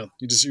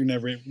 you're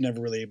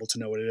never really able to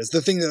know what it is.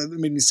 The thing that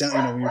made me sound,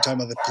 when you were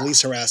talking about the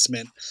police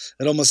harassment,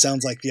 it almost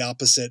sounds like the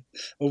opposite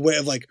way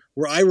of like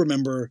where I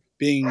remember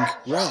being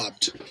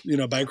robbed,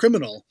 by a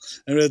criminal.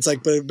 And it's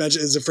like, but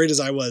imagine as afraid as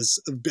I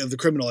was of the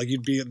criminal, like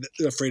you'd be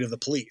afraid of the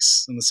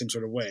police in the same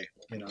sort of way,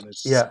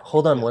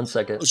 Hold on 1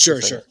 second. Oh, sure.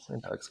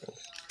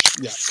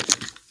 Yeah.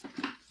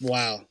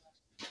 Wow.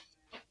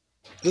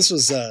 This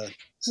was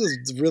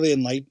really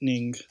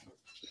enlightening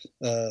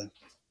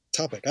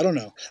topic. I don't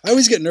know. I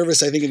always get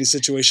nervous, I think, in these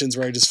situations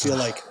where I just feel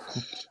like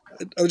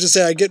I would just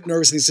say I get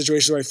nervous in these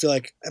situations where I feel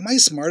like, am I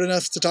smart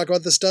enough to talk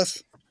about this stuff?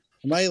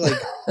 Am I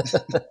like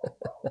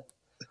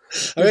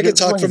I can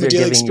talk from a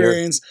daily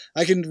experience.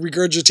 I can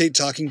regurgitate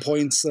talking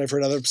points that I've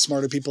heard other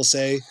smarter people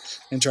say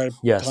and try to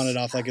pawn it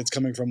off like it's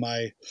coming from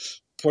my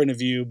point of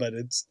view, but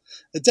it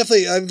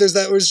definitely there's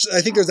that.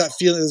 I think there's that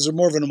feeling. There's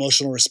more of an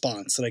emotional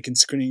response that I can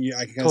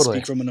kind of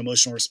speak from an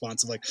emotional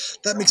response of like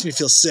that makes me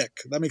feel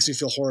sick. That makes me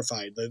feel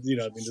horrified.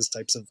 This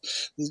types of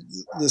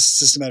this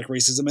systematic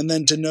racism, and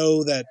then to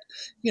know that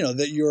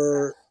that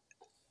you're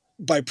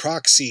by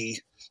proxy.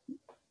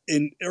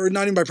 Or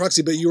not even by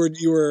proxy, but you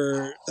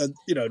were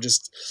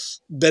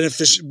just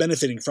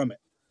benefiting from it,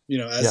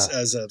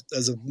 as a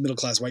middle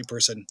class white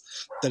person,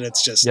 that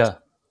it's just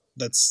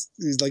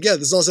he's like, yeah,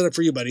 this is all set up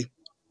for you, buddy.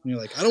 And you're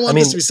like, I don't want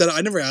this to be set up.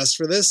 I never asked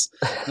for this.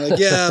 And like,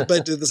 yeah,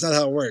 but that's not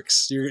how it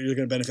works. You're going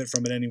to benefit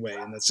from it anyway,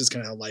 and that's just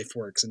kind of how life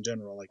works in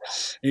general. Like,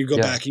 and you go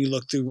back and you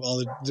look through all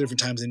the different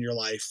times in your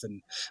life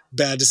and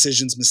bad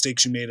decisions,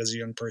 mistakes you made as a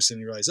young person,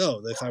 and you realize,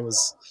 oh, if I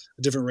was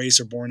a different race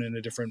or born in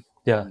a different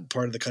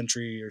part of the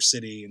country or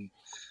city and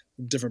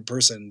a different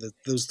person,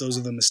 those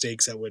are the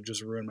mistakes that would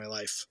just ruin my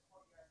life.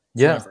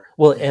 Forever.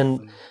 Well,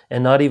 and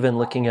not even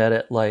looking at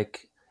it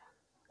like,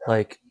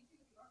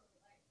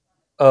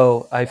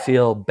 oh, I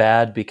feel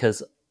bad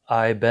because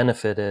I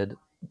benefited,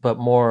 but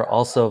more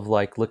also of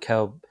like, look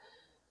how,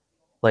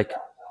 like,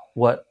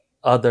 what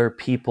other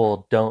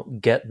people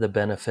don't get the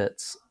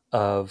benefits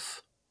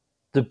of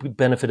the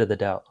benefit of the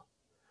doubt,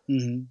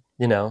 to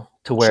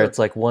where it's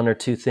like one or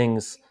two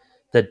things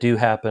that do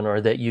happen or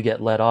that you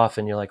get let off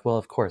and you're like, well,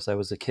 of course I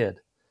was a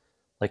kid.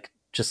 Like,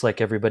 just like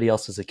everybody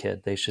else is a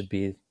kid, they should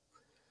be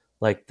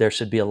like, there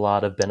should be a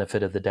lot of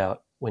benefit of the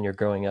doubt when you're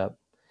growing up.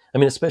 I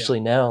mean, especially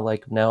now,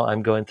 like now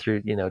I'm going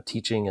through,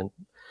 teaching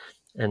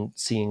and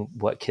seeing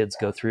what kids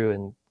go through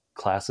in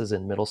classes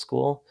in middle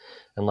school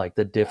and like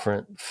the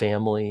different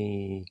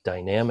family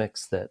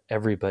dynamics that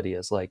everybody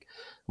is like.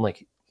 I'm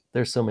like,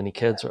 there's so many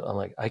kids. I'm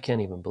like, I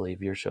can't even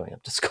believe you're showing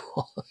up to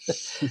school.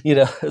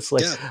 It's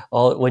like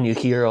when you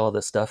hear all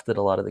the stuff that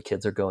a lot of the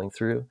kids are going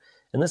through,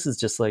 and this is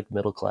just like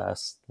middle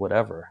class,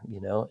 whatever,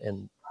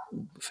 and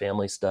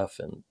family stuff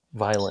and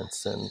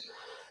violence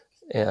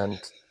and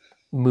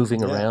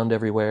moving around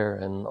everywhere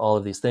and all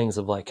of these things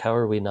of like, how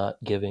are we not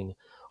giving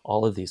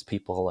all of these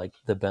people like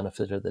the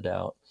benefit of the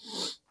doubt?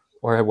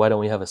 Or why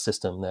don't we have a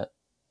system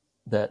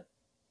that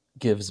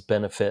gives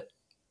benefit,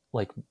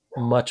 like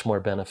much more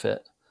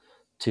benefit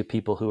to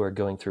people who are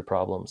going through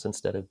problems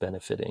instead of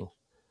benefiting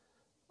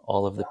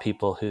all of the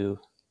people who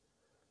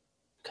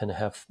kind of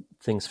have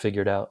things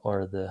figured out,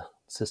 or the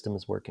system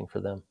is working for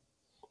them.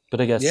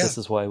 But I guess this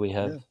is why we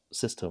have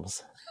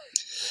systems.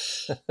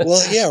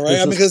 Well, yeah, right.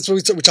 I mean, because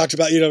we talked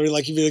about,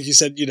 like you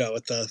said,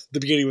 at the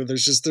beginning, where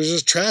there's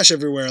just trash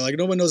everywhere. Like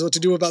no one knows what to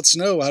do about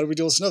snow. How do we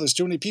deal with snow? There's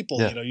too many people.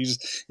 Yeah.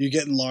 You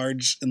get in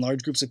large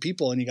groups of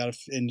people, and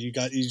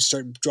you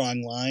start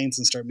drawing lines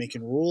and start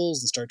making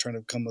rules and start trying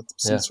to come up with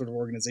some sort of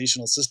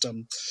organizational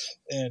system,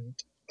 and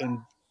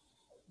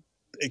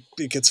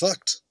it gets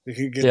fucked.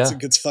 It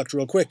gets fucked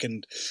real quick,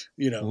 and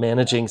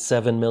managing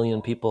 7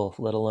 million people,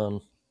 let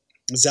alone.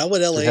 Is that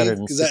what LA?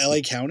 Is that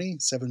LA County?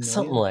 7 million?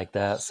 Something like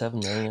that. 7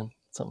 million.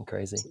 Something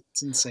crazy.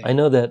 It's insane. I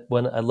know that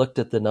when I looked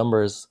at the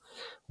numbers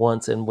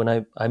once, and when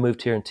I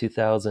moved here in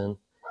 2000,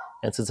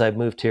 and since I've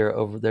moved here,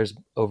 there's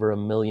over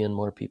 1 million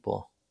more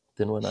people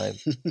than when I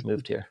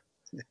moved here.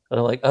 And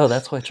I'm like, oh,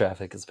 that's why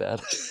traffic is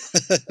bad.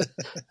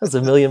 That's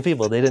 1 million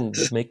people. They didn't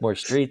make more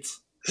streets.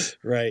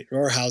 Right.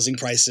 Or housing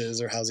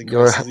prices or housing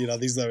costs. The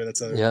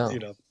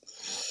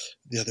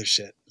other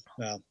shit.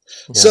 Wow.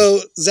 Yeah. So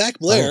Zach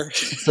Blair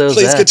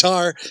plays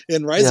guitar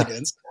in Rise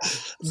Against.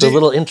 So a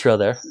little intro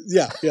there.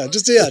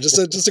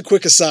 Just a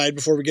quick aside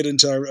before we get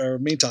into our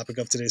main topic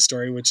of today's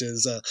story, which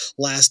is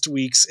last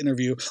week's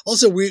interview.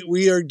 Also,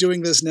 we are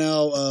doing this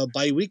now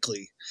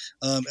bi-weekly.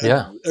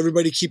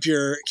 Everybody keep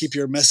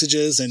your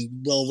messages and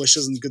well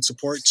wishes and good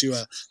support to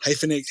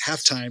Hyphenate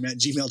halftime at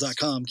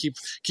gmail.com. Keep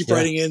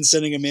writing in,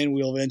 sending them in.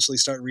 We'll eventually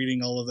start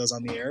reading all of those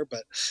on the air,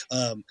 but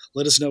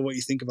let us know what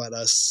you think about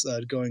us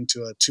going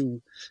to a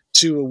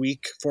two a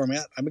week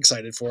format. I'm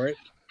excited for it.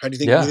 How do you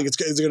think? Do you think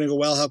is it going to go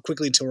well? How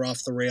quickly until we're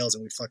off the rails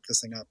and we fuck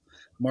this thing up?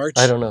 March?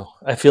 I don't know.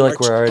 I feel like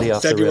we're already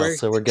off February? The rails,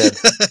 so we're good.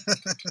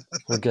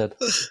 We're good.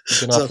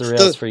 We've been off the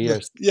rails for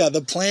years.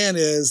 The plan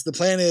is the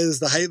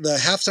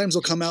halftimes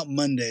will come out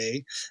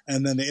Monday,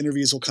 and then the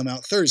interviews will come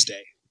out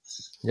Thursday.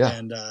 Yeah.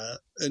 And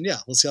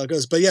we'll see how it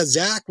goes. But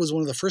Zach was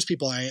one of the first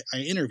people I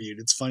interviewed.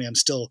 It's funny. I'm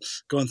still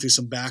going through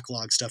some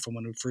backlog stuff from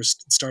when we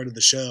first started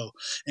the show.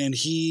 And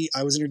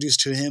I was introduced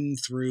to him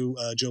through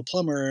Joe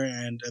Plummer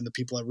and the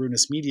people at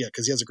Ruinous Media,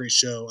 because he has a great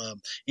show,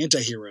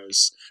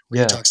 Anti-Heroes,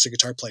 where he talks to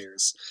guitar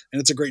players. And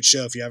it's a great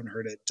show. If you haven't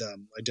heard it,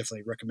 I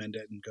definitely recommend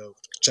it and go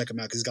check him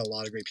out, because he's got a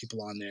lot of great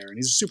people on there. And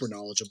he's super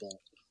knowledgeable.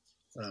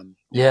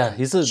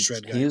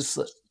 He's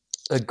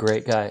a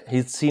great guy.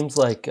 He seems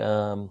like...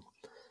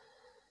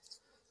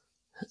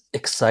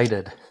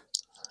 excited.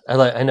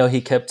 I know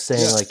he kept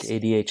saying like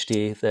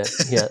ADHD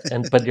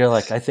but you're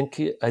like, I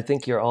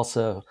think you're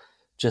also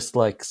just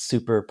like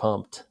super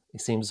pumped. He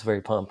seems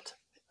very pumped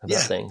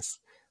about things.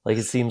 Like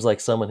it seems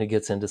like someone who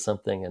gets into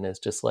something and is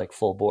just like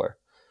full bore.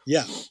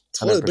 Yeah,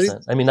 totally.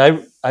 100%. I mean,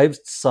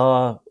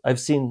 I've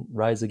seen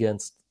Rise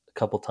Against a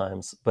couple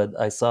times, but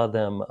I saw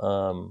them.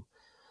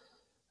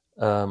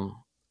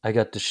 I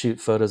got to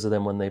shoot photos of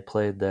them when they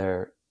played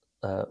their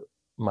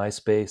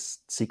MySpace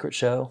secret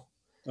show.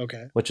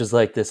 Okay. Which is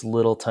like this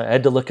little tiny. I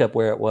had to look up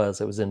where it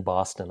was. It was in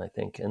Boston, I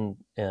think, and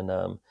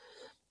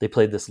they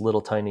played this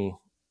little tiny,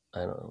 I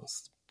don't know,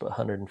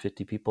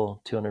 150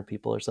 people, 200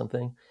 people or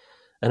something,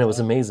 and it was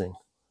amazing.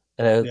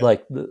 And I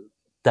like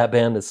that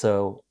band is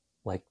so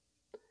like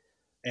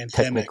anthemic.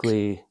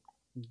 Technically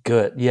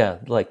good. Yeah,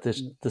 like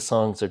the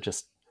songs are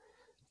just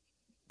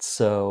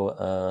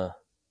so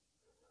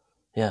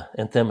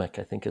anthemic,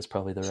 I think is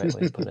probably the right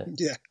way to put it.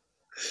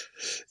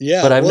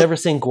 Yeah. But I've never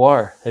seen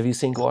Gwar. Have you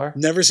seen Gwar?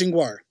 Never seen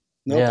Gwar.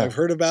 Nope. Yeah. I've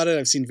heard about it.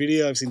 I've seen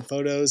video. I've seen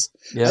photos.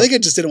 Yeah. I think I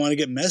just didn't want to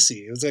get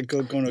messy. It was like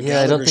going to a Gallagher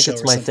I don't think show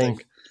it's or my something.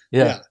 thing.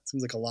 Yeah. It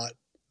seems like a lot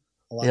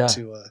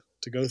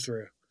to go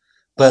through.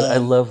 But I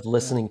loved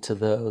listening to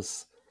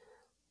those,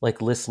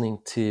 like listening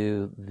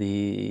to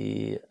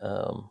the.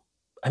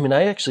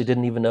 I actually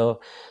didn't even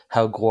know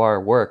how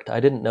Gwar worked. I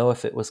didn't know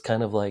if it was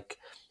kind of like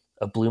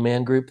a Blue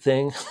Man Group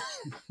thing,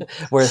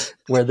 where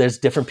there's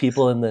different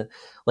people in the,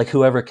 like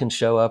whoever can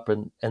show up,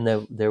 and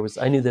there was,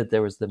 I knew that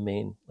there was the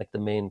main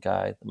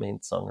guy, the main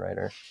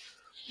songwriter,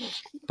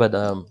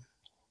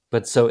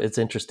 but so it's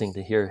interesting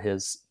to hear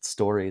his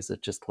stories.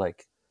 It just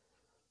like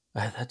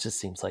that just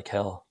seems like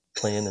hell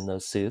playing in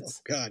those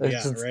suits. Oh, God,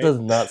 it does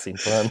not seem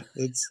fun.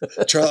 I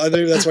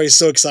think that's why he's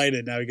so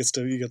excited now. He gets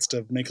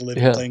to make a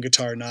living playing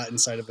guitar, not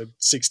inside of a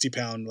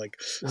 60-pound like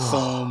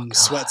foam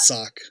sweat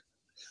sock.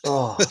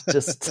 Oh,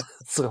 just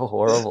so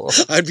horrible.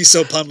 I'd be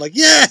so pumped, like,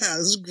 this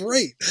is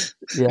great.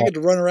 I get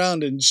to run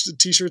around in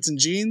t-shirts and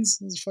jeans.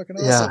 This is fucking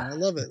awesome. I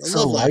love it. It's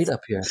so light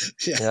up here.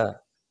 Yeah,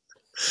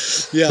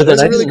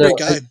 there's a really great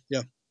guy.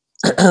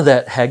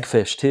 That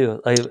Hagfish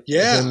too.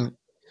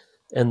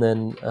 And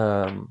then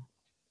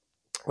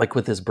like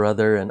with his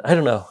brother, and I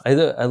don't know.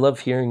 I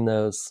love hearing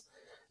those.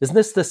 Isn't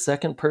this the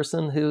second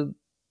person who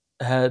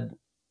had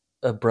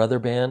a brother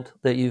band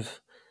that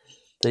you've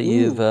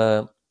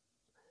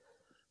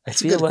I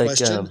feel like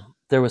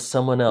there was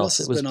someone else.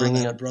 It was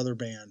bringing up a brother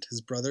band. His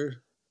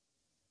brother.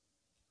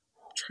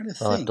 I'm trying to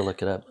think. I'll have to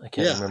look it up. I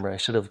can't remember. I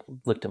should have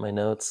looked at my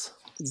notes.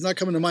 It's not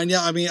coming to mind.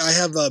 Yeah, I mean, I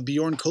have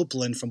Bjorn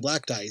Copeland from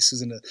Black Dice,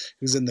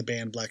 who's in the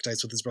band Black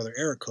Dice with his brother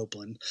Eric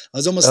Copeland. I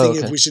was almost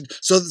thinking if we should.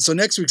 So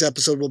next week's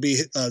episode will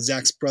be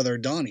Zach's brother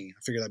Donnie.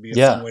 I figured that'd be a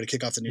fun way to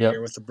kick off the new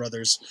year with the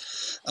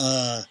brothers.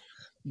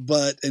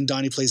 And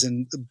Donnie plays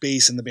in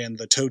bass in the band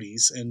The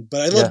Toadies.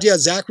 But I loved,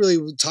 Zach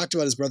really talked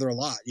about his brother a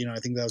lot. You know, I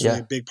think that was really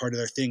a big part of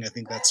their thing. I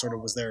think that sort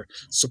of was their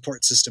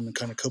support system and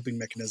kind of coping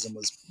mechanism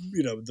was,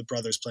 you know, the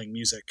brothers playing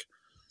music.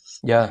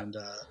 Yeah.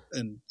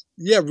 And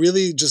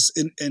really just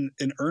in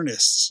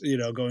earnest, you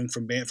know, going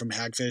from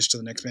Hagfish to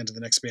the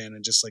next band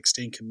and just like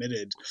staying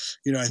committed.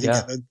 You know, I think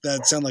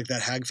that sounded like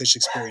that Hagfish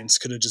experience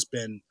could have just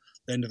been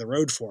the end of the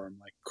road for him.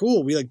 Like,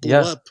 cool, we like blew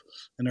up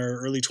in our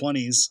early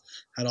 20s,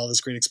 had all this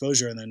great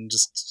exposure, and then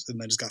just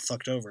got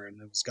fucked over and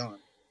it was gone.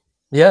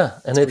 Yeah,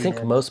 and I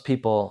think most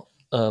people,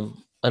 I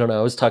don't know.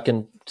 I was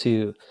talking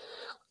to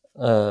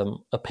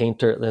a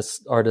painter,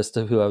 this artist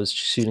who I was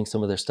shooting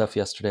some of their stuff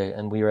yesterday,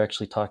 and we were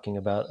actually talking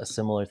about a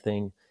similar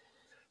thing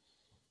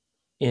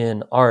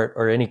in art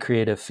or any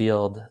creative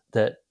field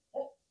that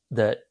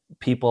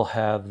people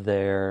have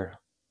their,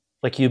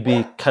 like, you'd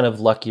be kind of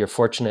lucky or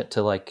fortunate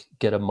to like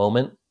get a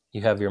moment.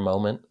 You have your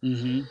moment.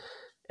 Mm-hmm.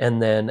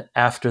 And then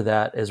after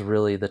that is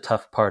really the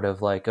tough part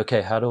of like,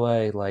 okay, how do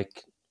I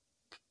like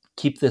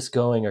keep this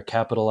going or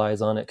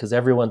capitalize on it? Because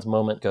everyone's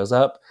moment goes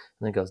up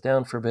and then goes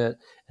down for a bit.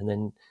 And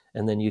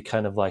then you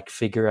kind of like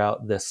figure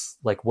out this,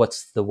 like,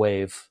 what's the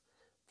wave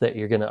that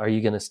are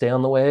you going to stay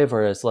on the wave?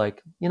 Or it's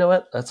like, you know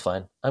what, that's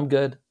fine. I'm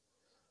good.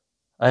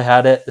 I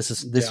had it.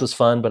 This was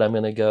fun, but I'm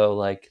going to go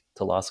like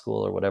to law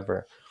school or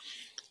whatever.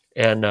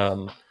 And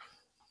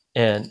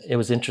it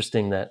was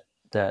interesting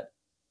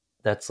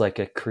that's like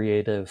a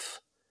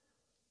creative,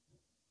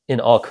 in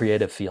all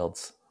creative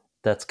fields,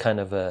 that's kind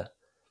of a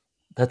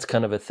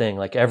thing.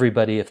 Like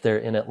everybody, if they're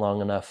in it long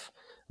enough,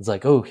 it's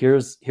like, oh,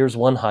 here's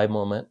one high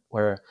moment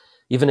where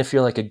even if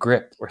you're like a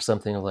grip or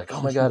something, like,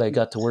 oh my God, I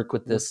got to work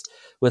with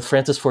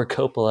Francis Ford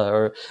Coppola,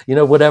 or, you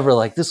know, whatever,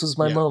 like this was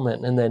my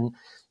moment. And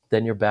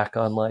then you're back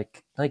on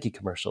like Nike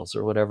commercials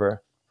or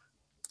whatever,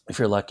 if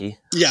you're lucky.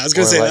 Yeah, I was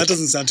gonna say, like, that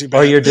doesn't sound too bad.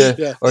 Or you're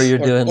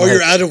doing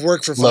you're out of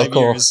work for 5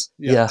 years.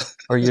 Yeah.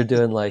 Or you're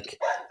doing like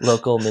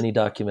local mini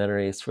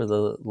documentaries for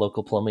the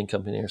local plumbing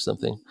company or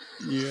something.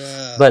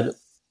 Yeah.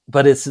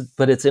 But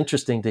it's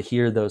interesting to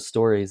hear those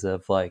stories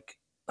of like,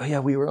 oh yeah,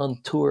 we were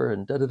on tour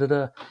and da da da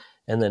da,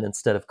 and then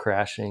instead of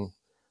crashing,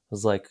 I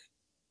was like,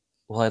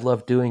 well, I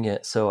love doing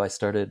it, so I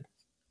started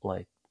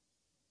like,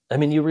 I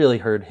mean, you really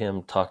heard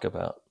him talk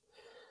about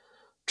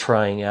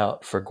trying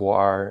out for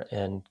Guar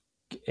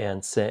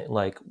and saying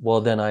like, well,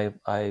 then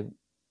I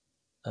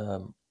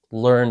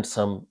learned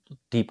some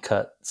deep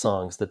cut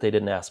songs that they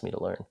didn't ask me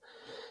to learn,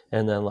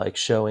 and then like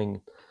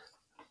showing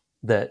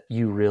that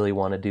you really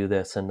want to do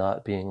this and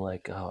not being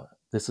like, oh,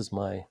 this is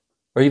my,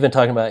 or even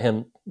talking about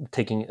him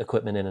taking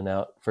equipment in and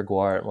out for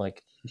Guar. I'm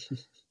like,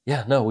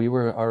 yeah, no, we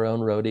were our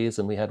own roadies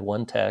and we had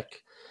one tech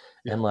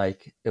and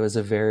like, it was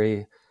a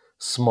very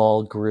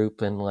small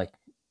group and like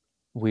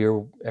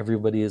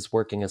everybody is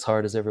working as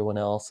hard as everyone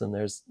else. And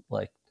there's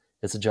like,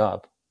 it's a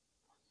job.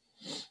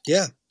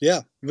 Yeah.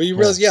 Yeah. But you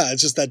realize,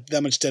 it's just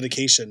that much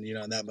dedication, you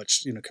know, and that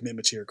much, you know,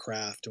 commitment to your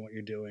craft and what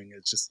you're doing.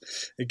 It's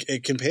just,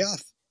 it can pay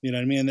off. You know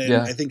what I mean? And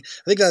I think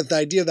that the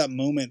idea of that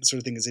moment sort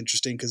of thing is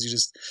interesting because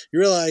you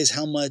realize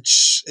how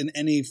much in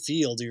any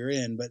field you're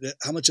in, but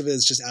how much of it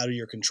is just out of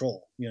your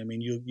control. You know what I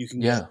mean? You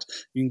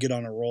can get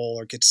on a roll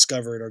or get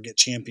discovered or get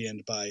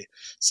championed by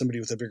somebody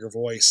with a bigger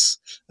voice,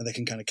 and they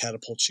can kind of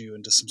catapult you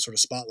into some sort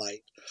of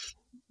spotlight.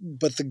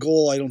 But the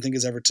goal, I don't think,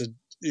 is ever to,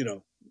 you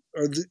know,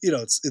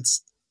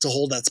 it's to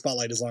hold that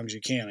spotlight as long as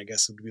you can, I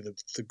guess would be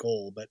the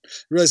goal. But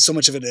you realize so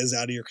much of it is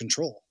out of your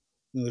control.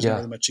 There's not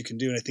really much you can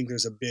do. And I think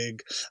there's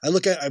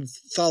I've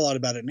thought a lot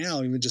about it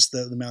now, even just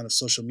the amount of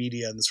social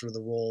media and the sort of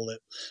the role that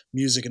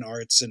music and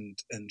arts and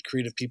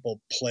creative people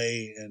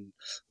play and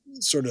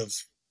sort of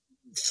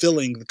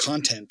filling the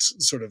content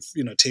sort of,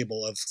 you know,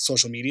 table of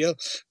social media.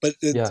 But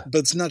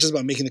it's not just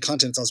about making the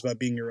content. It's also about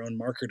being your own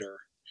marketer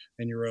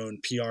and your own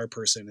PR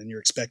person. And you're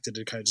expected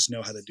to kind of just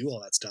know how to do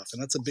all that stuff.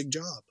 And that's a big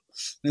job.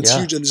 And it's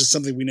huge. And it's just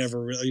something we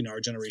never really, you know, our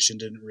generation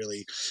didn't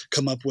really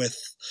come up with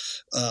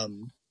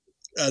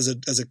as a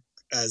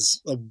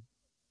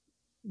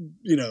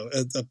you know,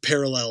 a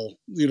parallel,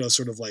 you know,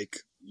 sort of like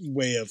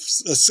way of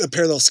a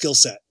parallel skill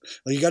set.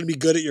 Like you got to be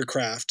good at your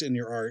craft and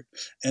your art,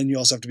 and you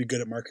also have to be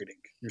good at marketing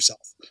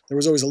yourself. There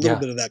was always a little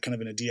bit of that kind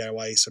of in a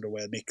DIY sort of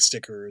way, make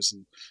stickers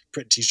and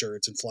print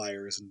T-shirts and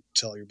flyers and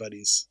tell your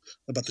buddies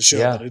about the show.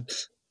 Yeah.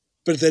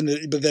 But then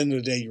at the end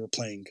of the day, you were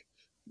playing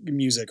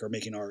music or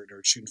making art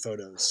or shooting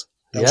photos.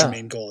 That was your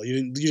main goal.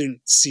 You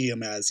didn't see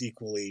them as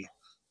equally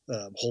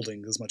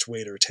holding as much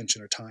weight or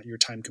attention or time, your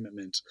time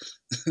commitment.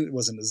 It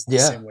wasn't the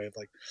same way of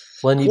like,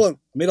 I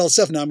made all this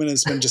stuff. Now I'm going to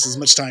spend just as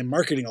much time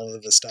marketing all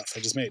of this stuff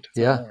I just made.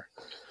 Yeah.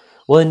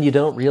 Well, and you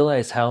don't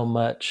realize how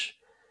much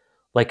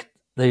like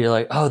you're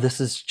like, oh, this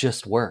is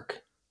just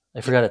work.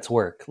 I forgot it's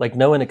work. Like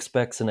no one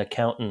expects an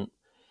accountant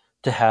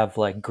to have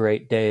like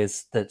great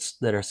days that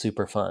are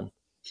super fun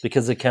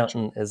because the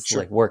accountant is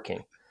like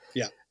working.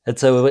 Yeah. And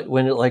so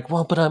when you're like,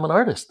 well, but I'm an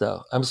artist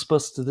though. This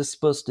is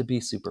supposed to be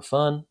super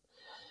fun,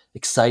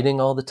 exciting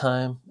all the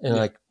time. And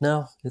like,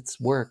 no, it's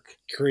work.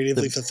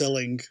 Creatively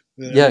fulfilling.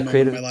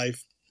 Creative. In my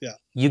life. Yeah.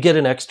 You get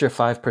an extra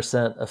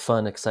 5% of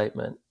fun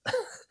excitement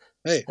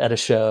at a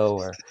show,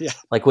 or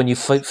like when you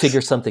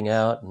figure something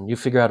out and you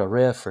figure out a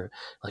riff, or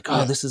like,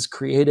 oh, this is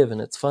creative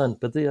and it's fun.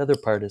 But the other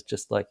part is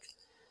just like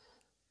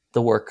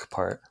the work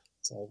part.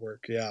 It's all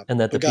work. Yeah. And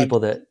that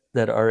people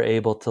that are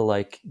able to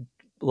like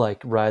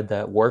ride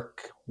that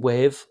work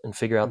wave and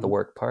figure out the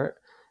work part,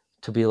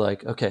 to be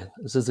like, okay,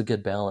 this is a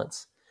good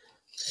balance.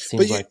 It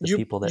seems like the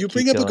people that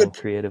keep going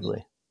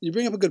creatively. You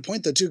bring up a good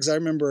point though too, because I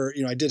remember,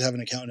 I did have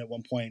an accountant at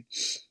one point,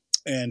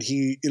 and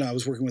he, I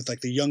was working with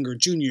like the younger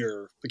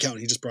junior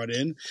accountant he just brought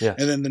in, and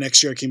then the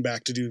next year I came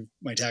back to do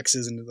my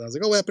taxes, and I was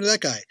like, oh, what happened to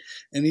that guy?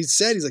 And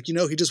he's like,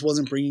 he just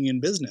wasn't bringing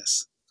in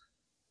business.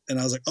 And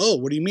I was like, oh,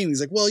 what do you mean?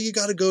 He's like, well, you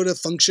got to go to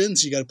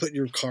functions. You got to put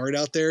your card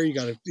out there. You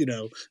got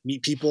to,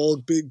 meet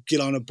people, get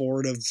on a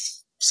board of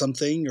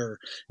something, or,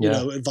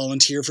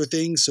 volunteer for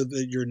things so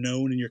that you're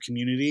known in your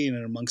community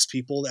and amongst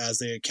people as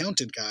the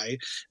accountant guy,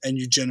 and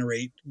you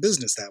generate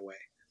business that way.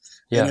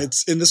 Yeah.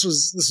 And this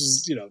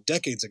was,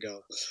 decades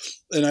ago.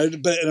 And I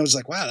was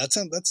like, wow,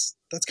 that's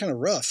kind of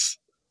rough.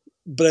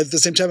 But at the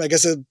same time, I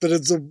guess,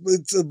 it's a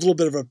little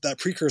bit of that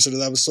precursor to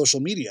that was social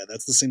media.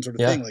 That's the same sort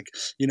of thing. Like,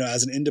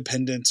 as an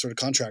independent sort of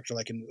contractor,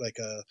 an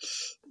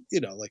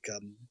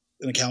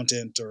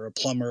accountant or a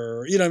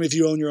plumber, if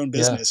you own your own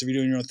business, if you're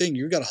doing your own thing,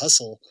 you got to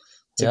hustle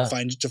to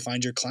find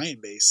your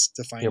client base,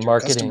 to find your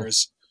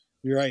customers.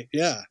 You're right.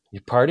 Yeah.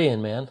 You're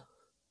partying, man.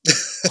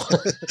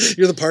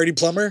 You're the party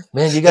plumber,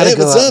 man. You got to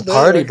go out and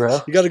party, bro.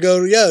 You got to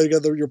go. Yeah,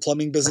 your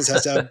plumbing business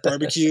has to have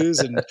barbecues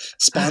and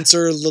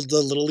sponsor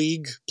the little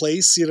league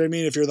place. You know what I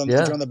mean? If you're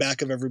on the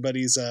back of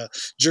everybody's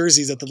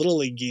jerseys at the little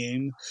league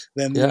game,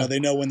 then they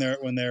know when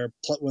their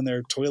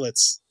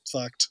toilets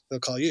fucked, they'll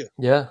call you.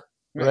 Yeah,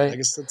 right. I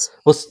guess that's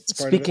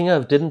speaking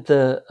of, didn't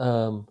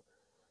the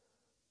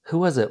who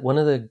was it? One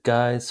of the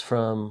guys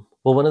from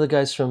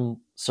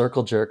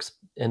Circle Jerks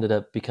ended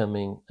up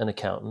becoming an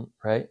accountant,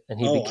 right? And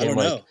he became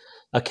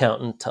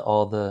accountant to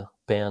all the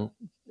band,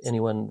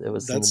 anyone that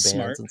was in the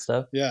bands and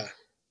stuff. Yeah.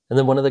 And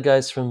then one of the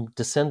guys from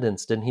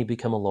Descendants, didn't he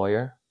become a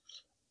lawyer?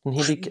 And he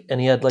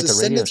had like a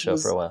radio show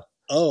for a while.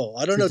 Oh,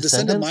 I don't know.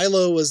 Descendant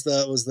Milo was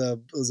a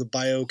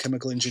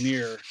biochemical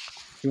engineer.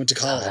 He went to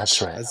college. Oh,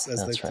 that's right. As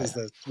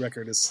the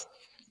record is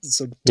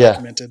so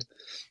documented,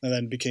 and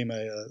then became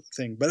a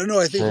thing. But I don't know.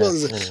 I think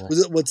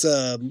what's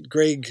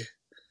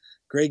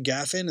Greg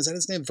Gaffin, is that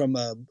his name, from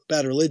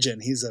Bad Religion?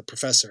 He's a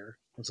professor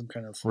of some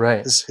kind of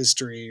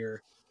history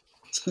or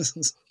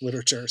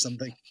literature or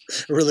something,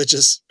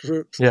 religious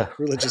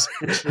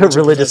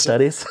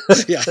studies.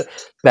 Yeah,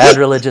 Bad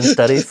Religion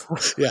studies.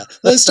 Yeah,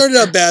 I started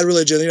out Bad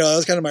Religion. That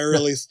was kind of my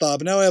early thought,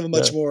 but now I have a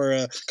much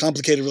more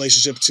complicated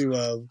relationship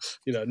to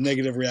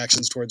negative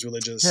reactions towards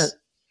religious. Yeah.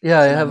 Yeah,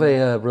 I have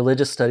a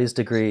religious studies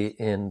degree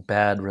in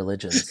bad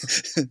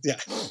religions. Yeah.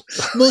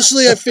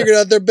 Mostly I figured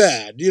out they're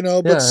bad,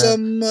 but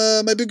some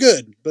might be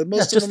good. But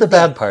most of just the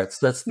bad parts.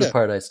 That's the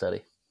part I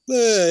study.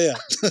 Yeah.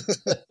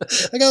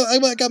 I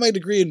got my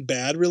degree in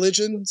bad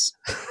religions.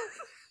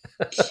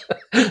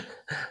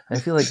 I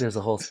feel like there's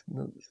a whole...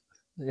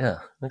 Yeah,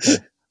 okay.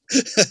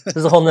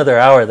 There's a whole nother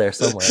hour there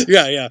somewhere.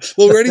 Yeah.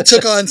 Well, we already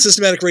took on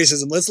systematic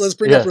racism. Let's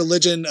bring up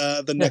religion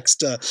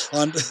next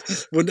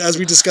as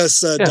we discuss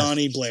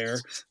Donnie Blair,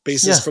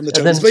 bassist from the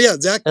Tones. But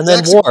Zach, and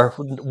then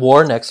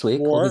war next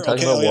week. We'll be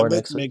talking about war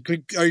next week.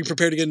 Are you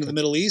prepared to get into the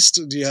Middle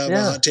East? Do you have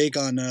a take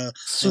on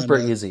super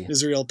easy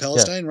Israel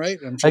Palestine? Right.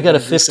 I got a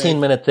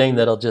 15-minute thing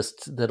that'll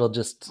just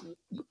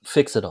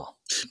fix it all.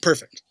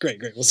 Perfect. Great.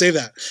 We'll save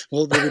that.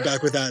 We'll be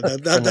back with that.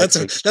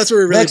 That's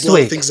where we really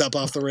blow things up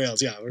off the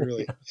rails. Yeah, we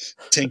really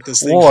tank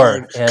this thing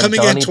hard.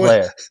 Coming in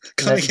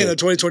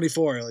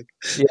 2024.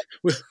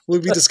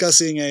 We'll be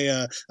discussing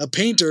a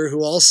painter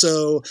who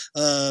also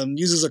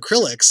uses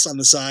acrylics on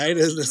the side,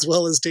 as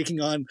well as taking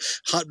on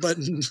hot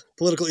button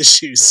political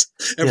issues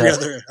every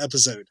other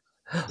episode.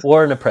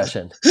 War and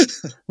oppression.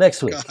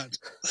 Next week. God.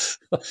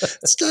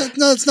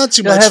 It's not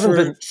too much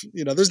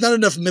there's not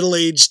enough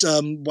middle-aged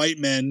white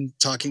men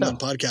talking on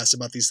podcasts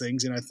about these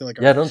things. I feel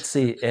like I don't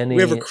see any.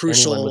 We have a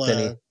crucial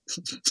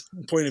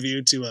point of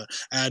view to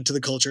add to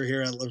the culture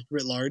here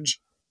writ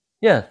large.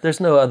 Yeah, there's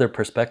no other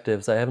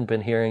perspectives. I haven't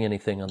been hearing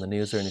anything on the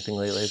news or anything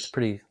lately. It's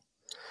pretty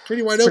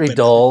wide open. Pretty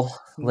dull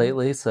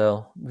lately.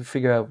 So we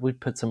figure out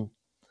we'd put some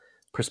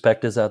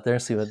perspectives out there,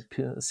 see what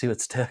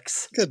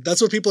sticks. Good.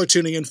 That's what people are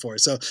tuning in for.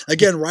 So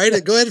again, write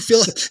it. Go ahead and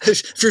feel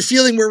if you're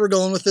feeling where we're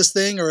going with this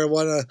thing, or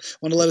want to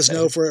let us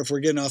know if we're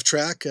getting off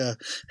track.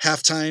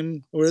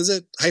 Halftime. What is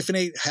it?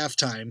 Hyphenate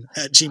halftime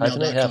at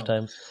gmail.com.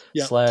 Hyphenate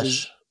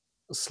halftime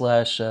 /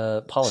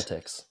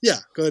 politics. Yeah,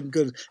 good.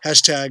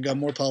 Hashtag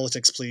more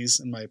politics, please,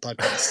 in my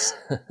podcasts.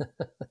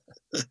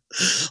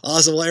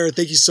 Awesome. Well, Aaron,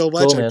 thank you so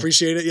much. Cool, I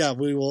appreciate it. Yeah,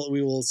 we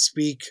will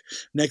speak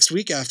next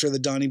week after the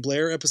Donnie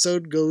Blair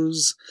episode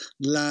goes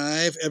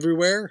live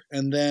everywhere.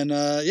 And then,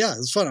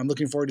 it's fun. I'm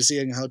looking forward to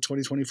seeing how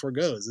 2024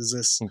 goes. Is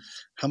this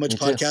how much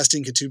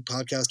podcasting can two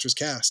podcasters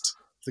cast?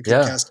 The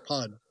Could-Cast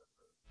pod.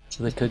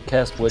 The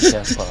Could-Cast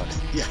Would-Cast pod.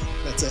 Yeah,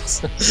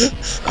 that's it.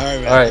 All right,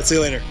 man. All right. See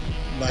you later.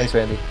 Bye. Thanks,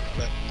 Randy.